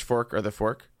first, the pitchfork or the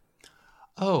fork?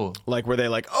 Oh, Like, were they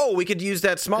like, oh, we could use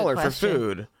that smaller for question.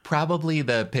 food? probably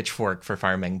the pitchfork for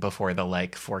farming before the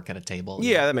like fork at a table.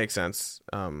 Yeah, that makes sense.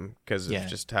 Because Yeah. of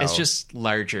just how It's just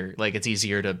larger. Like it's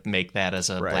easier to make that as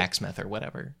a Right. blacksmith or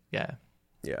whatever. Yeah.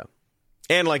 yeah,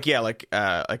 and like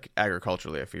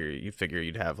agriculturally, you figure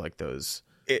you'd have like those.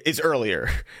 It's earlier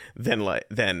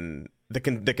than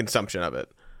the consumption of it.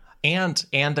 And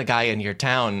a guy in your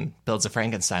town builds a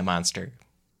Frankenstein monster.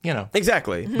 You know.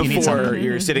 Exactly. need Before something.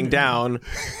 you're sitting down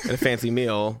at a fancy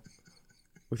meal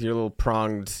with your little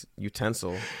pronged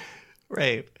utensil.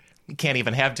 Right. You can't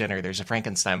even have dinner. There's a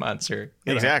Frankenstein monster.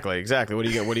 You know? Exactly. What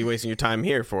are you wasting your time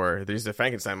here for? There's a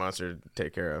Frankenstein monster to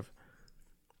take care of.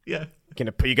 Yeah.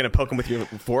 You gonna poke him with your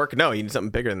fork? No, you need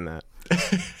something bigger than that.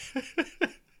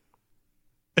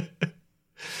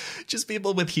 Just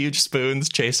people with huge spoons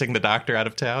chasing the doctor out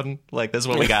of town. Like, this is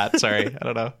what we got. Sorry. I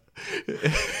don't know.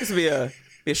 This would be a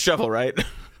shovel, right?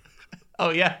 Oh,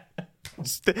 yeah.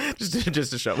 just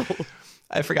a shovel.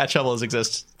 I forgot shovels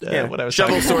exist when I was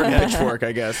shovel, talking. sword, and pitchfork,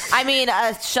 I guess. I mean,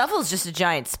 a shovel's just a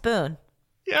giant spoon.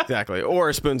 Yeah. Exactly. Or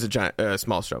a spoon's a giant,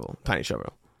 small shovel, tiny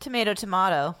shovel.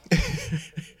 Tomato.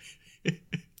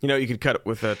 You know, you could cut it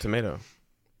with a tomato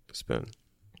spoon,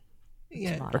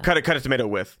 Yeah. or cut a tomato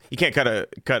with. You can't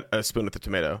cut a spoon with a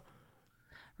tomato.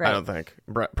 Right. I don't think.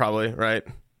 Probably, right?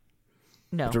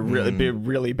 No. It's a really be a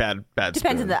really bad Depends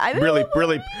spoon. on the- I mean,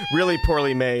 really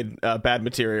poorly made, bad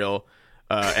material,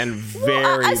 and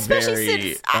especially very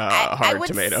since I hard would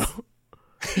tomato.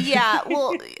 Yeah,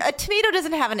 well, a tomato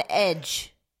doesn't have an edge.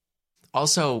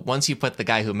 Also, once you put the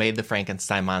guy who made the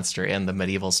Frankenstein monster in the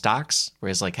medieval stocks, where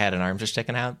his like head and arms are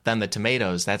sticking out, then the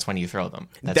tomatoes, that's when you throw them.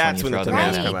 That's when the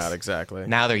tomatoes Right. come out. Exactly.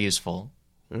 Now they're useful.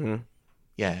 Mm-hmm.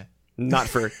 Yeah. Not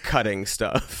for cutting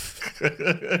stuff.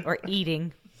 Or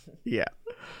eating. Yeah.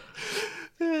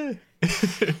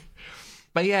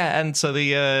 But yeah, and so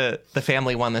the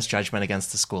family won this judgment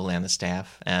against the school and the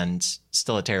staff, and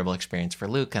still a terrible experience for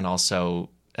Luke, and also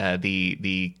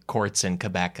the courts in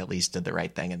Quebec at least did the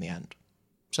right thing in the end.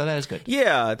 So that is good.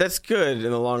 Yeah, that's good in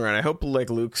the long run. I hope like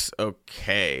Luke's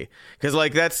okay, because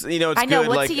like that's it's I know, good.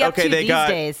 what's like he up okay, to they these got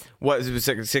days? what it was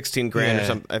like 16 grand or Yeah.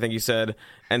 something. I think you said,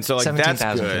 and so like 17,000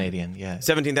 that's good. Canadian, yeah.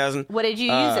 17,000. What did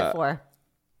you use it for?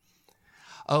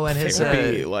 Oh, and his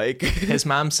Therapy, like his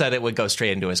mom said it would go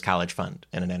straight into his college fund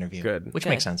in an interview. Good. Which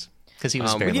makes sense because he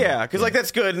was but very yeah, little. because like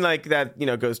that's good, and like that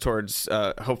goes towards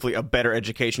hopefully a better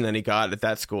education than he got at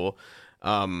that school.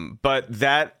 But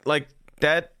that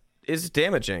is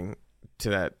damaging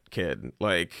to that kid.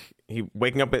 Like he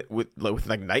waking up with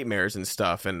like nightmares and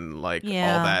stuff, and like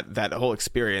Yeah. all that whole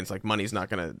experience. Like money's not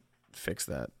gonna fix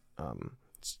that.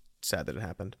 It's sad that it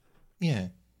happened. Yeah,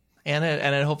 and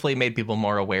it hopefully made people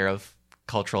more aware of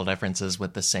cultural differences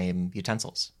with the same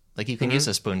utensils. Like you can use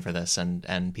a spoon for this,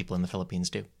 and people in the Philippines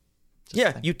do.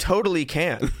 Yeah, you totally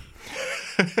can.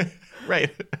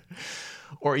 Right.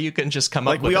 Or you can just come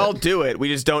Like up with we all it. do it. We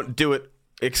just don't do it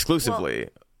exclusively.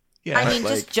 Yeah. I mean,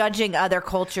 like- just judging other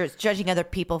cultures, judging other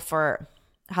people for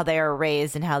how they are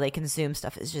raised and how they consume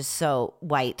stuff is just so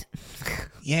white.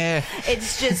 Yeah.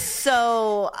 It's just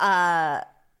so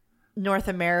North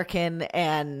American,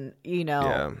 and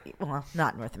well,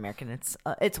 not North American.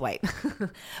 It's white,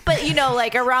 but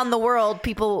like around the world,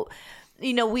 people,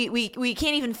 we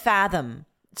can't even fathom.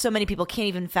 So many people can't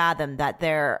even fathom that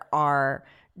there are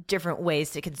different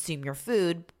ways to consume your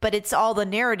food, but it's all the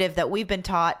narrative that we've been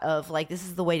taught of like this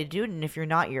is the way to do it, and if you're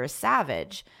not, you're a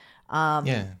savage.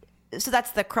 Yeah. So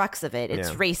that's the crux of it. It's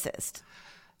Yeah. racist.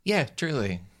 Yeah,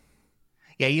 truly.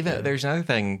 Yeah, even there's another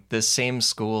thing. This same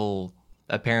school,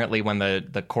 apparently when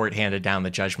the court handed down the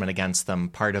judgment against them,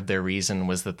 part of their reason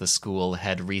was that the school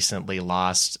had recently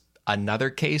lost another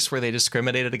case where they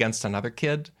discriminated against another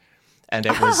kid. And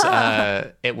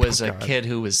it was a kid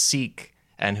who was Sikh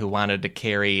and who wanted to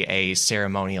carry a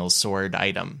ceremonial sword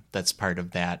item that's part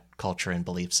of that culture and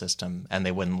belief system, and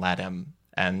they wouldn't let him.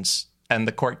 And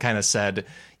the court kind of said,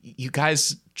 you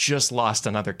guys just lost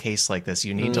another case like this.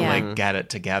 You need to like get it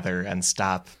together and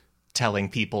stop telling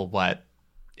people what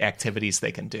activities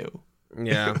they can do.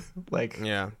 Yeah. Like,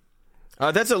 Yeah.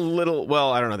 That's a little,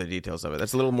 well, I don't know the details of it.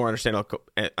 That's a little more understandable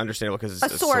because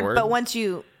it's A sword, but once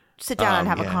you sit down and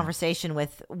have a yeah. conversation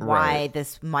with why Right.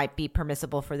 this might be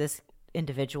permissible for this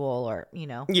individual, or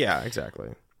Yeah, exactly.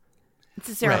 it's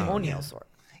a ceremonial yeah. sword.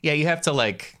 yeah, you have to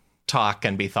like talk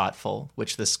and be thoughtful,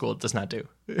 which this school does not do.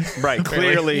 Right.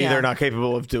 Clearly, Yeah. they're not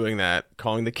capable of doing that.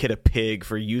 Calling the kid a pig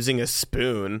for using a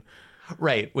spoon.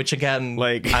 Right, which again,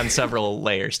 Like- on several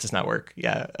layers does not work.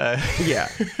 Yeah. Yeah.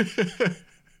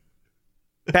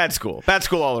 Bad school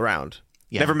all around.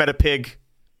 Yeah. Never met a pig.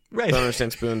 Right. Don't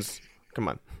understand spoons. Come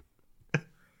on.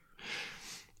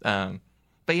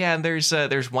 But yeah,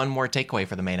 there's one more takeaway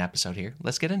for the main episode here.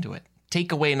 Let's get into it.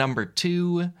 Takeaway number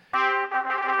 2.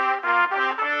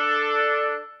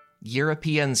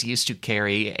 Europeans used to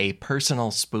carry a personal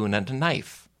spoon and a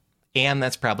knife. And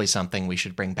that's probably something we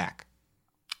should bring back.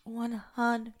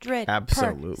 100%.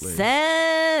 Absolutely.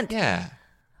 Yeah.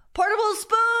 Portable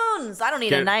spoons. I don't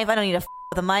need a knife. I don't need a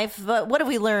with a knife. But what have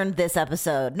we learned this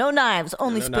episode? No knives,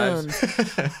 only No spoons.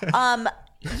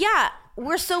 Yeah,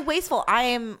 we're so wasteful.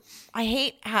 I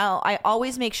hate how I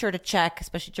always make sure to check,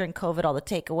 especially during COVID, all the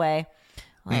takeaway.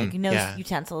 Like,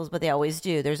 utensils, but they always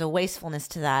do. There's a wastefulness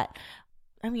to that.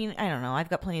 I mean, I don't know. I've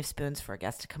got plenty of spoons for a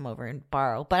guest to come over and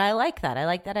borrow, but I like that. I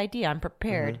like that idea. I'm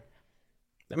prepared. Mm-hmm.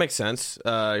 That makes sense.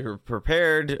 You're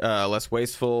prepared, less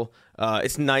wasteful.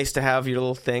 It's nice to have your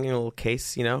little thing, your little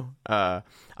case, you know?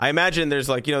 I imagine there's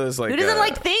like, you know, there's like... Who doesn't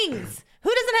like things? Who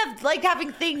doesn't like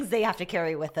having things they have to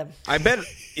carry with them? I bet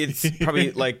it's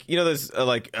probably like, you know, there's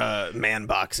man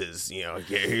boxes, you know,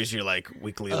 here's your like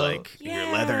weekly,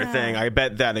 your leather thing. I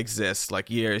bet that exists. Like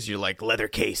here's your like leather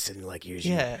case and like here's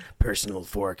your personal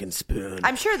fork and spoon.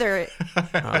 I'm sure there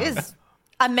is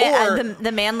a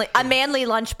manly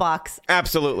lunchbox.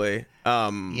 Absolutely.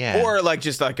 Or like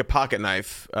just like a pocket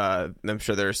knife. I'm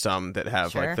sure there are some that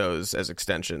have like those as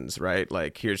extensions, right?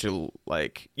 Like here's your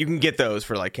like you can get those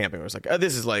for like camping where it's like, oh,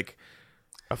 this is like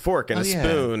a fork and a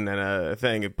spoon and a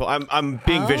thing. I'm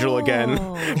being visual again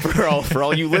for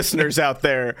all you listeners out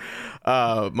there,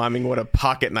 miming what a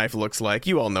pocket knife looks like.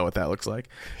 You all know what that looks like.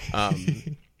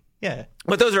 Yeah.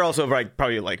 But those are also like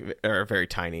probably like are very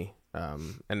tiny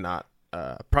and not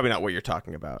probably not what you're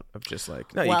talking about of just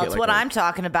like no, well, you get it's like what I'm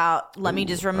talking about. Let me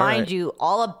just remind you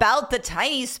all about the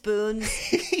tiny spoons.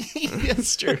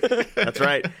 That's true. That's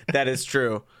right. That is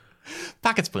true.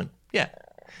 Pocket spoon. Yeah.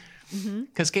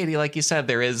 Because Katie, like you said,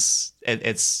 there is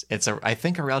it's I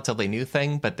think a relatively new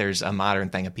thing, but there's a modern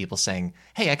thing of people saying,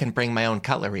 "Hey, I can bring my own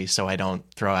cutlery, so I don't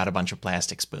throw out a bunch of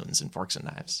plastic spoons and forks and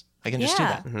knives. I can just do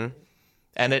that." Mm-hmm.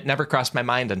 And it never crossed my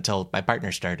mind until my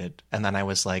partner started, and then I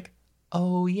was like,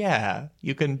 "Oh yeah,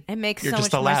 you can." It makes you're so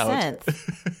just much allowed.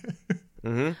 more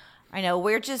sense. I know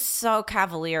we're just so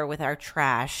cavalier with our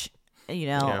trash. You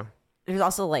know. Yeah. There's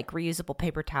also like reusable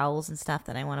paper towels and stuff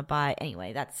that I want to buy.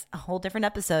 Anyway, that's a whole different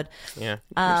episode. Yeah.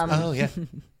 Oh yeah.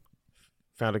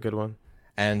 Found a good one.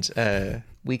 And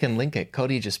we can link it.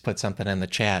 Cody just put something in the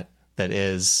chat that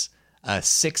is a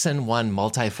 6-in-1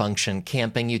 multifunction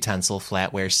camping utensil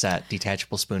flatware set,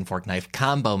 detachable spoon, fork, knife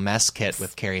combo mess kit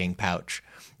with carrying pouch.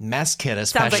 Mess kit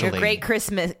especially. Sounds like a great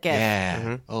Christmas gift.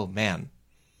 Yeah. Oh man.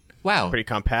 Wow. Pretty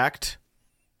compact.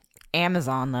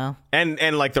 Amazon though.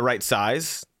 And like the right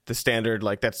size. The standard,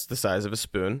 like that's the size of a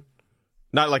spoon.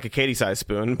 Not like a Katie size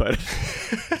spoon, but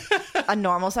a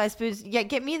normal size spoon. Yeah,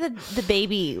 get me the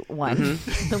baby one,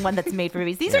 the one that's made for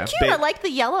babies. These are cute. I like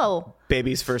the yellow.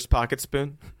 Baby's first pocket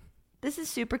spoon. This is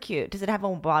super cute. Does it have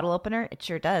a bottle opener? It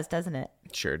sure does, doesn't it?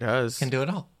 It sure does. Can do it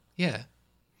all. Yeah.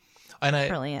 And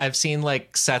I've seen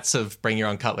like sets of bring your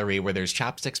own cutlery where there's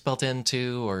chopsticks built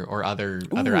into or other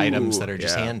items that are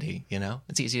just handy. You know,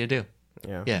 it's easy to do.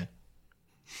 Yeah. Yeah.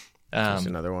 There's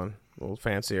another one, a little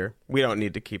fancier. We don't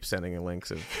need to keep sending in links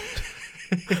of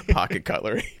pocket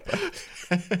cutlery,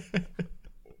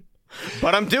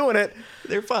 but I'm doing it.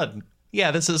 They're fun.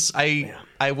 Yeah, this is I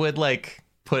would like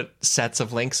put sets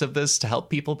of links of this to help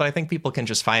people, but I think people can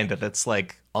just find it. It's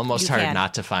like almost hard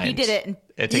not to find. You did it.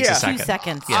 It takes a second. 2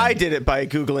 seconds. Yeah. I did it by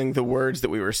Googling the words that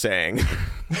we were saying.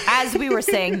 As we were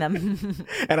saying them.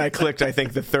 And I clicked, I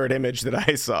think, the third image that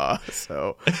I saw.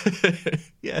 So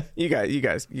yeah. You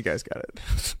guys got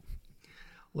it.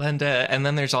 And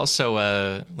then there's also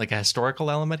a historical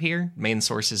element here. Main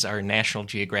sources are National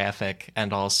Geographic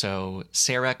and also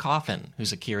Sarah Coffin,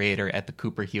 who's a curator at the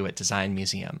Cooper Hewitt Design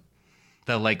Museum.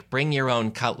 The bring your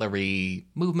own cutlery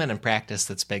movement and practice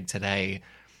that's big today.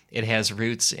 It has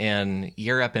roots in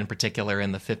Europe, in particular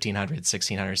in the 1500s,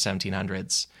 1600s,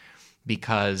 1700s,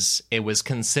 because it was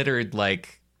considered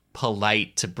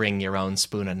polite to bring your own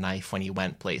spoon and knife when you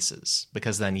went places,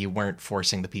 because then you weren't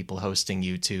forcing the people hosting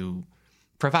you to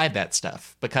provide that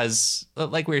stuff. Because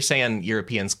like we were saying,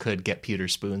 Europeans could get pewter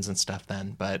spoons and stuff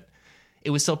then, but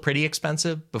it was still pretty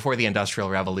expensive. Before the Industrial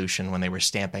Revolution, when they were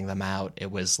stamping them out,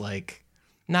 it was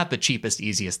not the cheapest,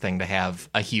 easiest thing to have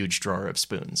a huge drawer of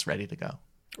spoons ready to go.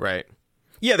 Right.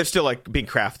 Yeah, they're still being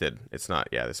crafted. It's not,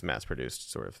 this mass-produced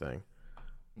sort of thing.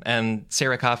 And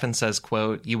Sarah Coffin says,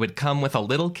 quote, "You would come with a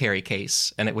little carry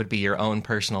case and it would be your own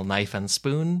personal knife and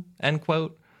spoon," end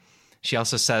quote. She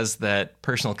also says that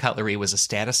personal cutlery was a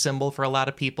status symbol for a lot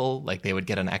of people. Like they would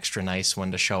get an extra nice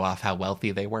one to show off how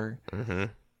wealthy they were. Mm-hmm.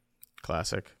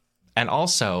 Classic. And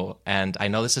also, and I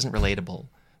know this isn't relatable,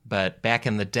 but back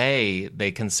in the day,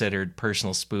 they considered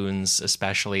personal spoons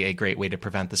especially a great way to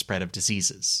prevent the spread of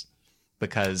diseases.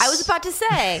 Because I was about to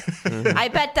say, I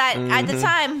bet that at the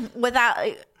time, without,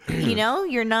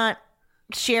 you're not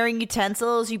sharing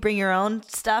utensils, you bring your own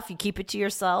stuff, you keep it to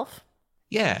yourself.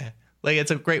 Yeah. Like,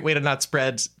 it's a great way to not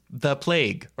spread the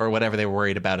plague or whatever they were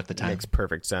worried about at the time. Makes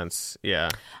perfect sense. Yeah.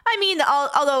 I mean,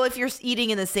 although if you're eating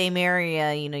in the same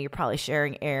area, you're probably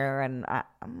sharing air and,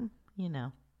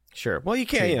 Sure. Well, you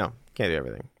can't, can't do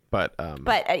everything. But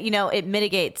it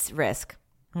mitigates risk.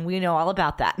 And we know all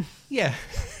about that. Yeah.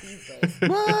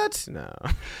 What? No.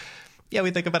 Yeah,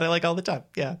 we think about it like all the time.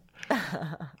 Yeah.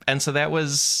 And so that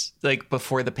was like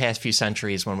before the past few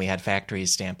centuries when we had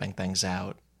factories stamping things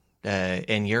out.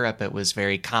 In Europe, it was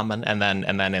very common, and then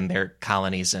in their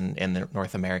colonies in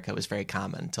North America, it was very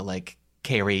common to like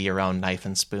carry your own knife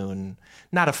and spoon,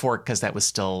 not a fork because that was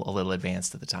still a little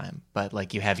advanced at the time, but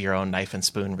like you have your own knife and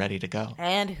spoon ready to go.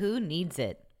 And who needs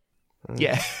it?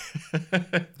 Yeah.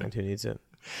 And who needs it?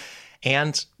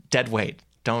 And dead weight.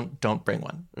 Don't bring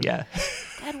one. Yeah.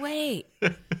 Dead weight.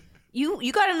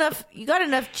 You got enough? You got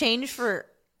enough change for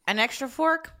an extra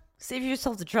fork? Save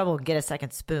yourself the trouble and get a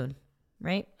second spoon.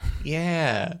 Right?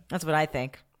 Yeah. That's what I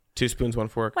think. 2 spoons, 1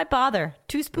 fork. Why bother?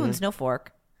 2 spoons, no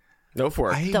fork. No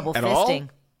fork. Double At fisting. all?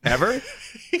 Ever?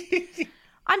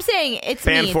 I'm saying it's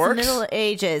Fan me. forks? It's the Middle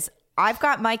Ages. I've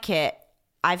got my kit.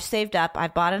 I've saved up.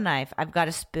 I've bought a knife. I've got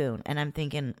a spoon. And I'm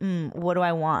thinking, what do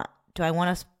I want? Do I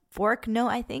want a fork? No,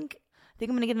 I think I'm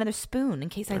going to get another spoon in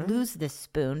case I lose this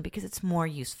spoon because it's more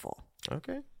useful.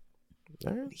 Okay.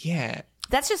 All right. Yeah.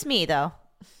 That's just me, though.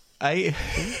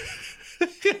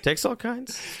 Takes all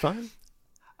kinds. It's fine.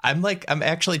 I'm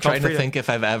actually It's called trying to freedom. think if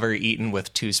I've ever eaten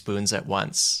with 2 spoons at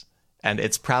once. And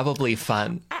it's probably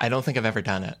fun. I don't think I've ever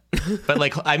done it. But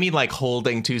like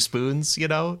holding 2 spoons,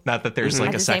 not that there's like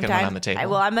At a the same second one time, on the table.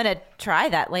 well, I'm going to try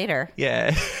that later.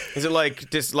 Yeah. Is it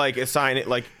like just like assign it?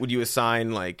 Like, would you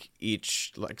assign like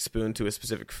each like spoon to a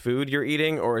specific food you're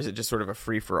eating, or is it just sort of a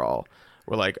free for all?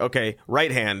 We're like, okay,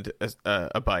 right hand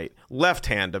a bite, left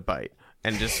hand a bite,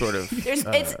 and just sort of.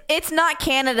 It's not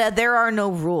Canada. There are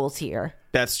no rules here.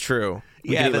 That's true.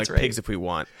 We Yeah, can eat that's like right. pigs if we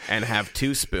want, and have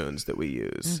 2 spoons that we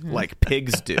use, like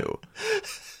pigs do.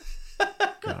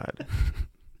 God.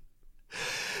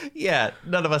 Yeah.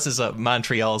 None of us is a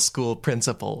Montreal school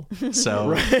principal. So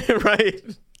Right.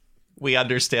 we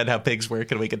understand how pigs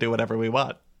work and we can do whatever we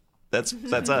want. That's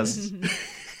us.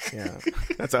 Yeah.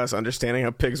 That's us understanding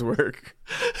how pigs work.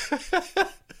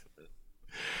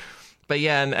 But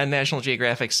yeah, and National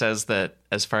Geographic says that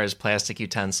as far as plastic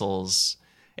utensils,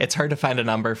 it's hard to find a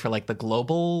number for like the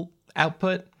global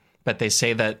output, but they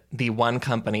say that the one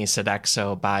company,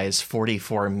 Sodexo, buys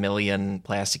 44 million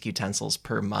plastic utensils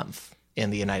per month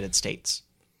in the United States.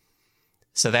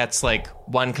 So that's like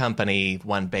one company,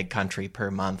 one big country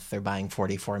per month. They're buying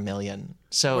 44 million.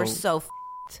 So We're so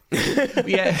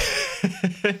yeah.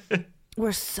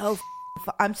 We're so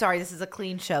I'm sorry, this is a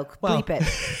clean show. Well- Bleep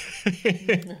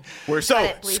it. We're so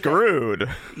Bleep it. screwed.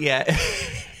 Yeah.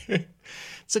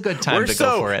 It's a good time We're to so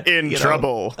go for it. in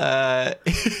trouble. But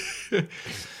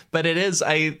it is,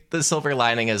 the silver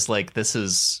lining is like, this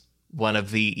is one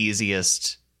of the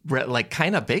easiest, like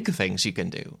kind of big things you can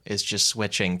do is just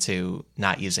switching to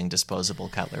not using disposable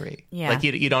cutlery. Yeah. Like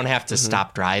you don't have to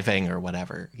stop driving or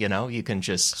whatever, you can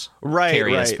just Right,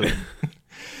 carry a right. spoon.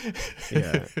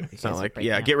 Yeah, it's not like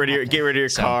breaking get rid of your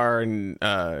So- car and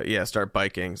start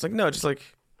biking. It's like no, just like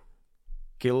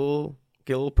get a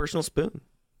little personal spoon.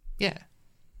 Yeah.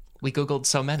 We Googled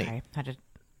so many.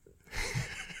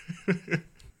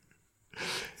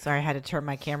 Sorry, I had to turn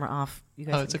my camera off. You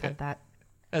guys It's can okay. cut that.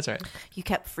 That's right. You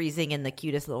kept freezing in the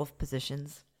cutest little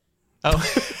positions. Oh,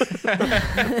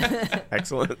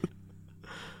 Excellent.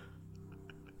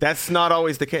 That's not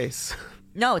always the case.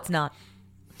 No, it's not.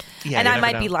 yeah. And you I never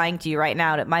might know. be lying to you right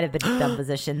now. And it might have been dumb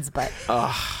positions, but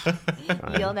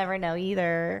you'll never know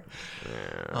either.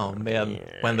 Oh man,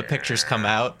 when the pictures come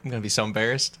out, I'm gonna be so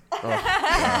embarrassed.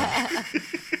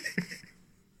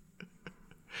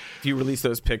 If you release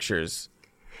those pictures,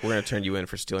 we're gonna turn you in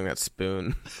for stealing that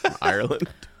spoon from Ireland.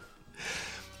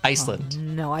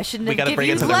 Iceland. No, I shouldn't We have gotta given bring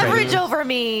you it to the leverage radio. over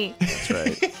me. That's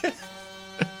right.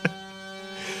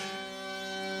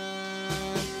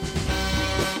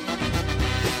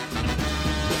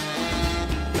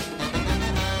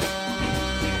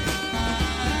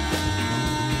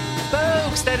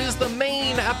 Folks, folks, that is the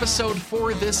main episode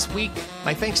for this week.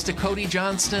 My thanks to Cody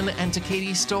Johnston and to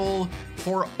Katie Stoll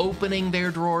for opening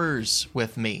their drawers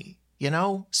with me. You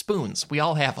know, spoons, we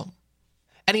all have them.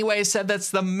 Anyway, I said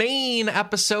that's the main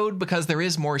episode because there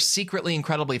is more secretly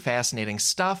incredibly fascinating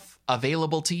stuff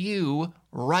available to you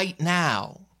right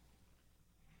now.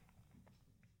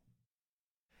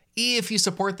 If you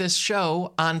support this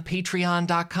show on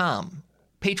patreon.com,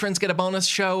 patrons get a bonus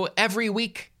show every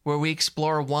week where we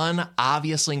explore one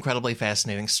obviously incredibly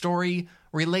fascinating story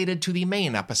related to the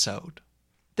main episode.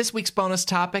 This week's bonus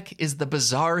topic is the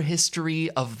bizarre history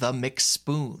of the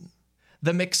McSpoon.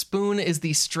 The McSpoon is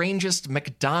the strangest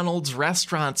McDonald's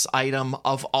restaurants item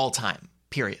of all time,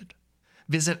 period.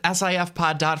 Visit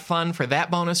sifpod.fun for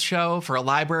that bonus show, for a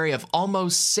library of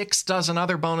almost 6 dozen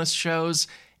other bonus shows,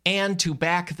 and to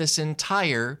back this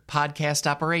entire podcast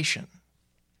operation.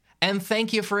 And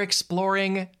thank you for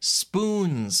exploring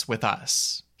spoons with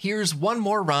us. Here's one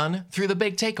more run through the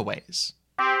big takeaways.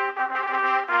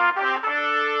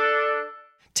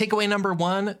 Takeaway number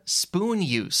 1, spoon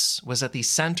use was at the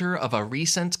center of a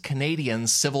recent Canadian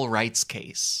civil rights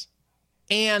case.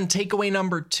 And takeaway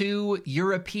number 2,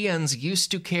 Europeans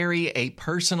used to carry a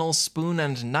personal spoon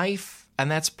and knife,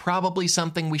 and that's probably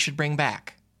something we should bring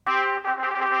back.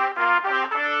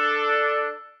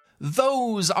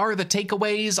 Those are the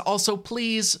takeaways. Also,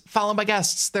 please follow my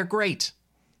guests. They're great.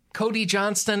 Cody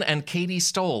Johnston and Katie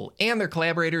Stoll and their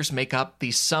collaborators make up the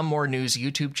Some More News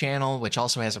YouTube channel, which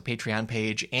also has a Patreon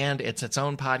page, and it's its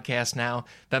own podcast now.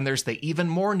 Then there's the Even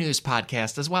More News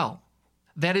podcast as well.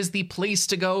 That is the place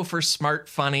to go for smart,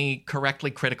 funny,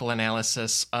 correctly critical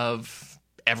analysis of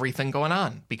everything going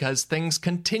on, because things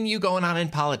continue going on in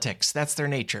politics. That's their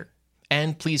nature.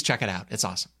 And please check it out. It's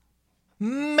awesome.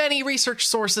 Many research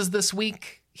sources this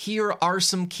week. Here are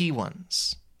some key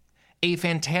ones. A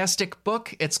fantastic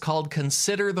book. It's called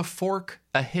Consider the Fork,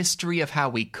 A History of How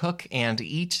We Cook and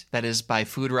Eat. That is by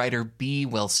food writer B.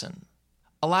 Wilson.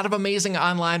 A lot of amazing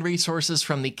online resources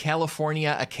from the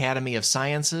California Academy of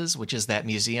Sciences, which is that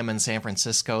museum in San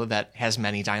Francisco that has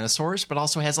many dinosaurs, but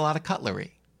also has a lot of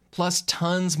cutlery. Plus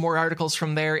tons more articles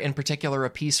from there, in particular a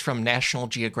piece from National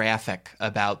Geographic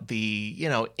about the,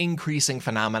 increasing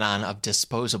phenomenon of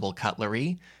disposable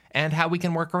cutlery and how we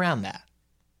can work around that.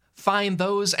 Find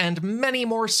those and many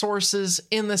more sources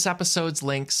in this episode's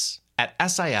links at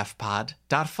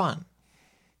sifpod.fun.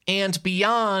 And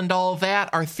beyond all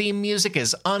that, our theme music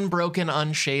is Unbroken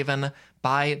Unshaven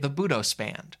by the Budos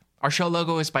Band. Our show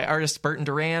logo is by artist Burton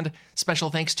Durand. Special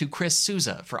thanks to Chris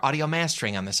Souza for audio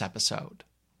mastering on this episode.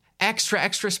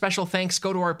 Extra special thanks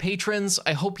go to our patrons.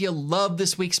 I hope you love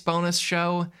this week's bonus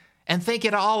show. And thank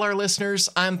you to all our listeners.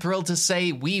 I'm thrilled to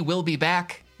say we will be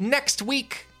back next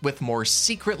week with more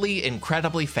secretly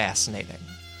incredibly fascinating.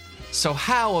 So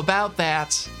how about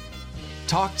that?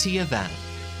 Talk to you then.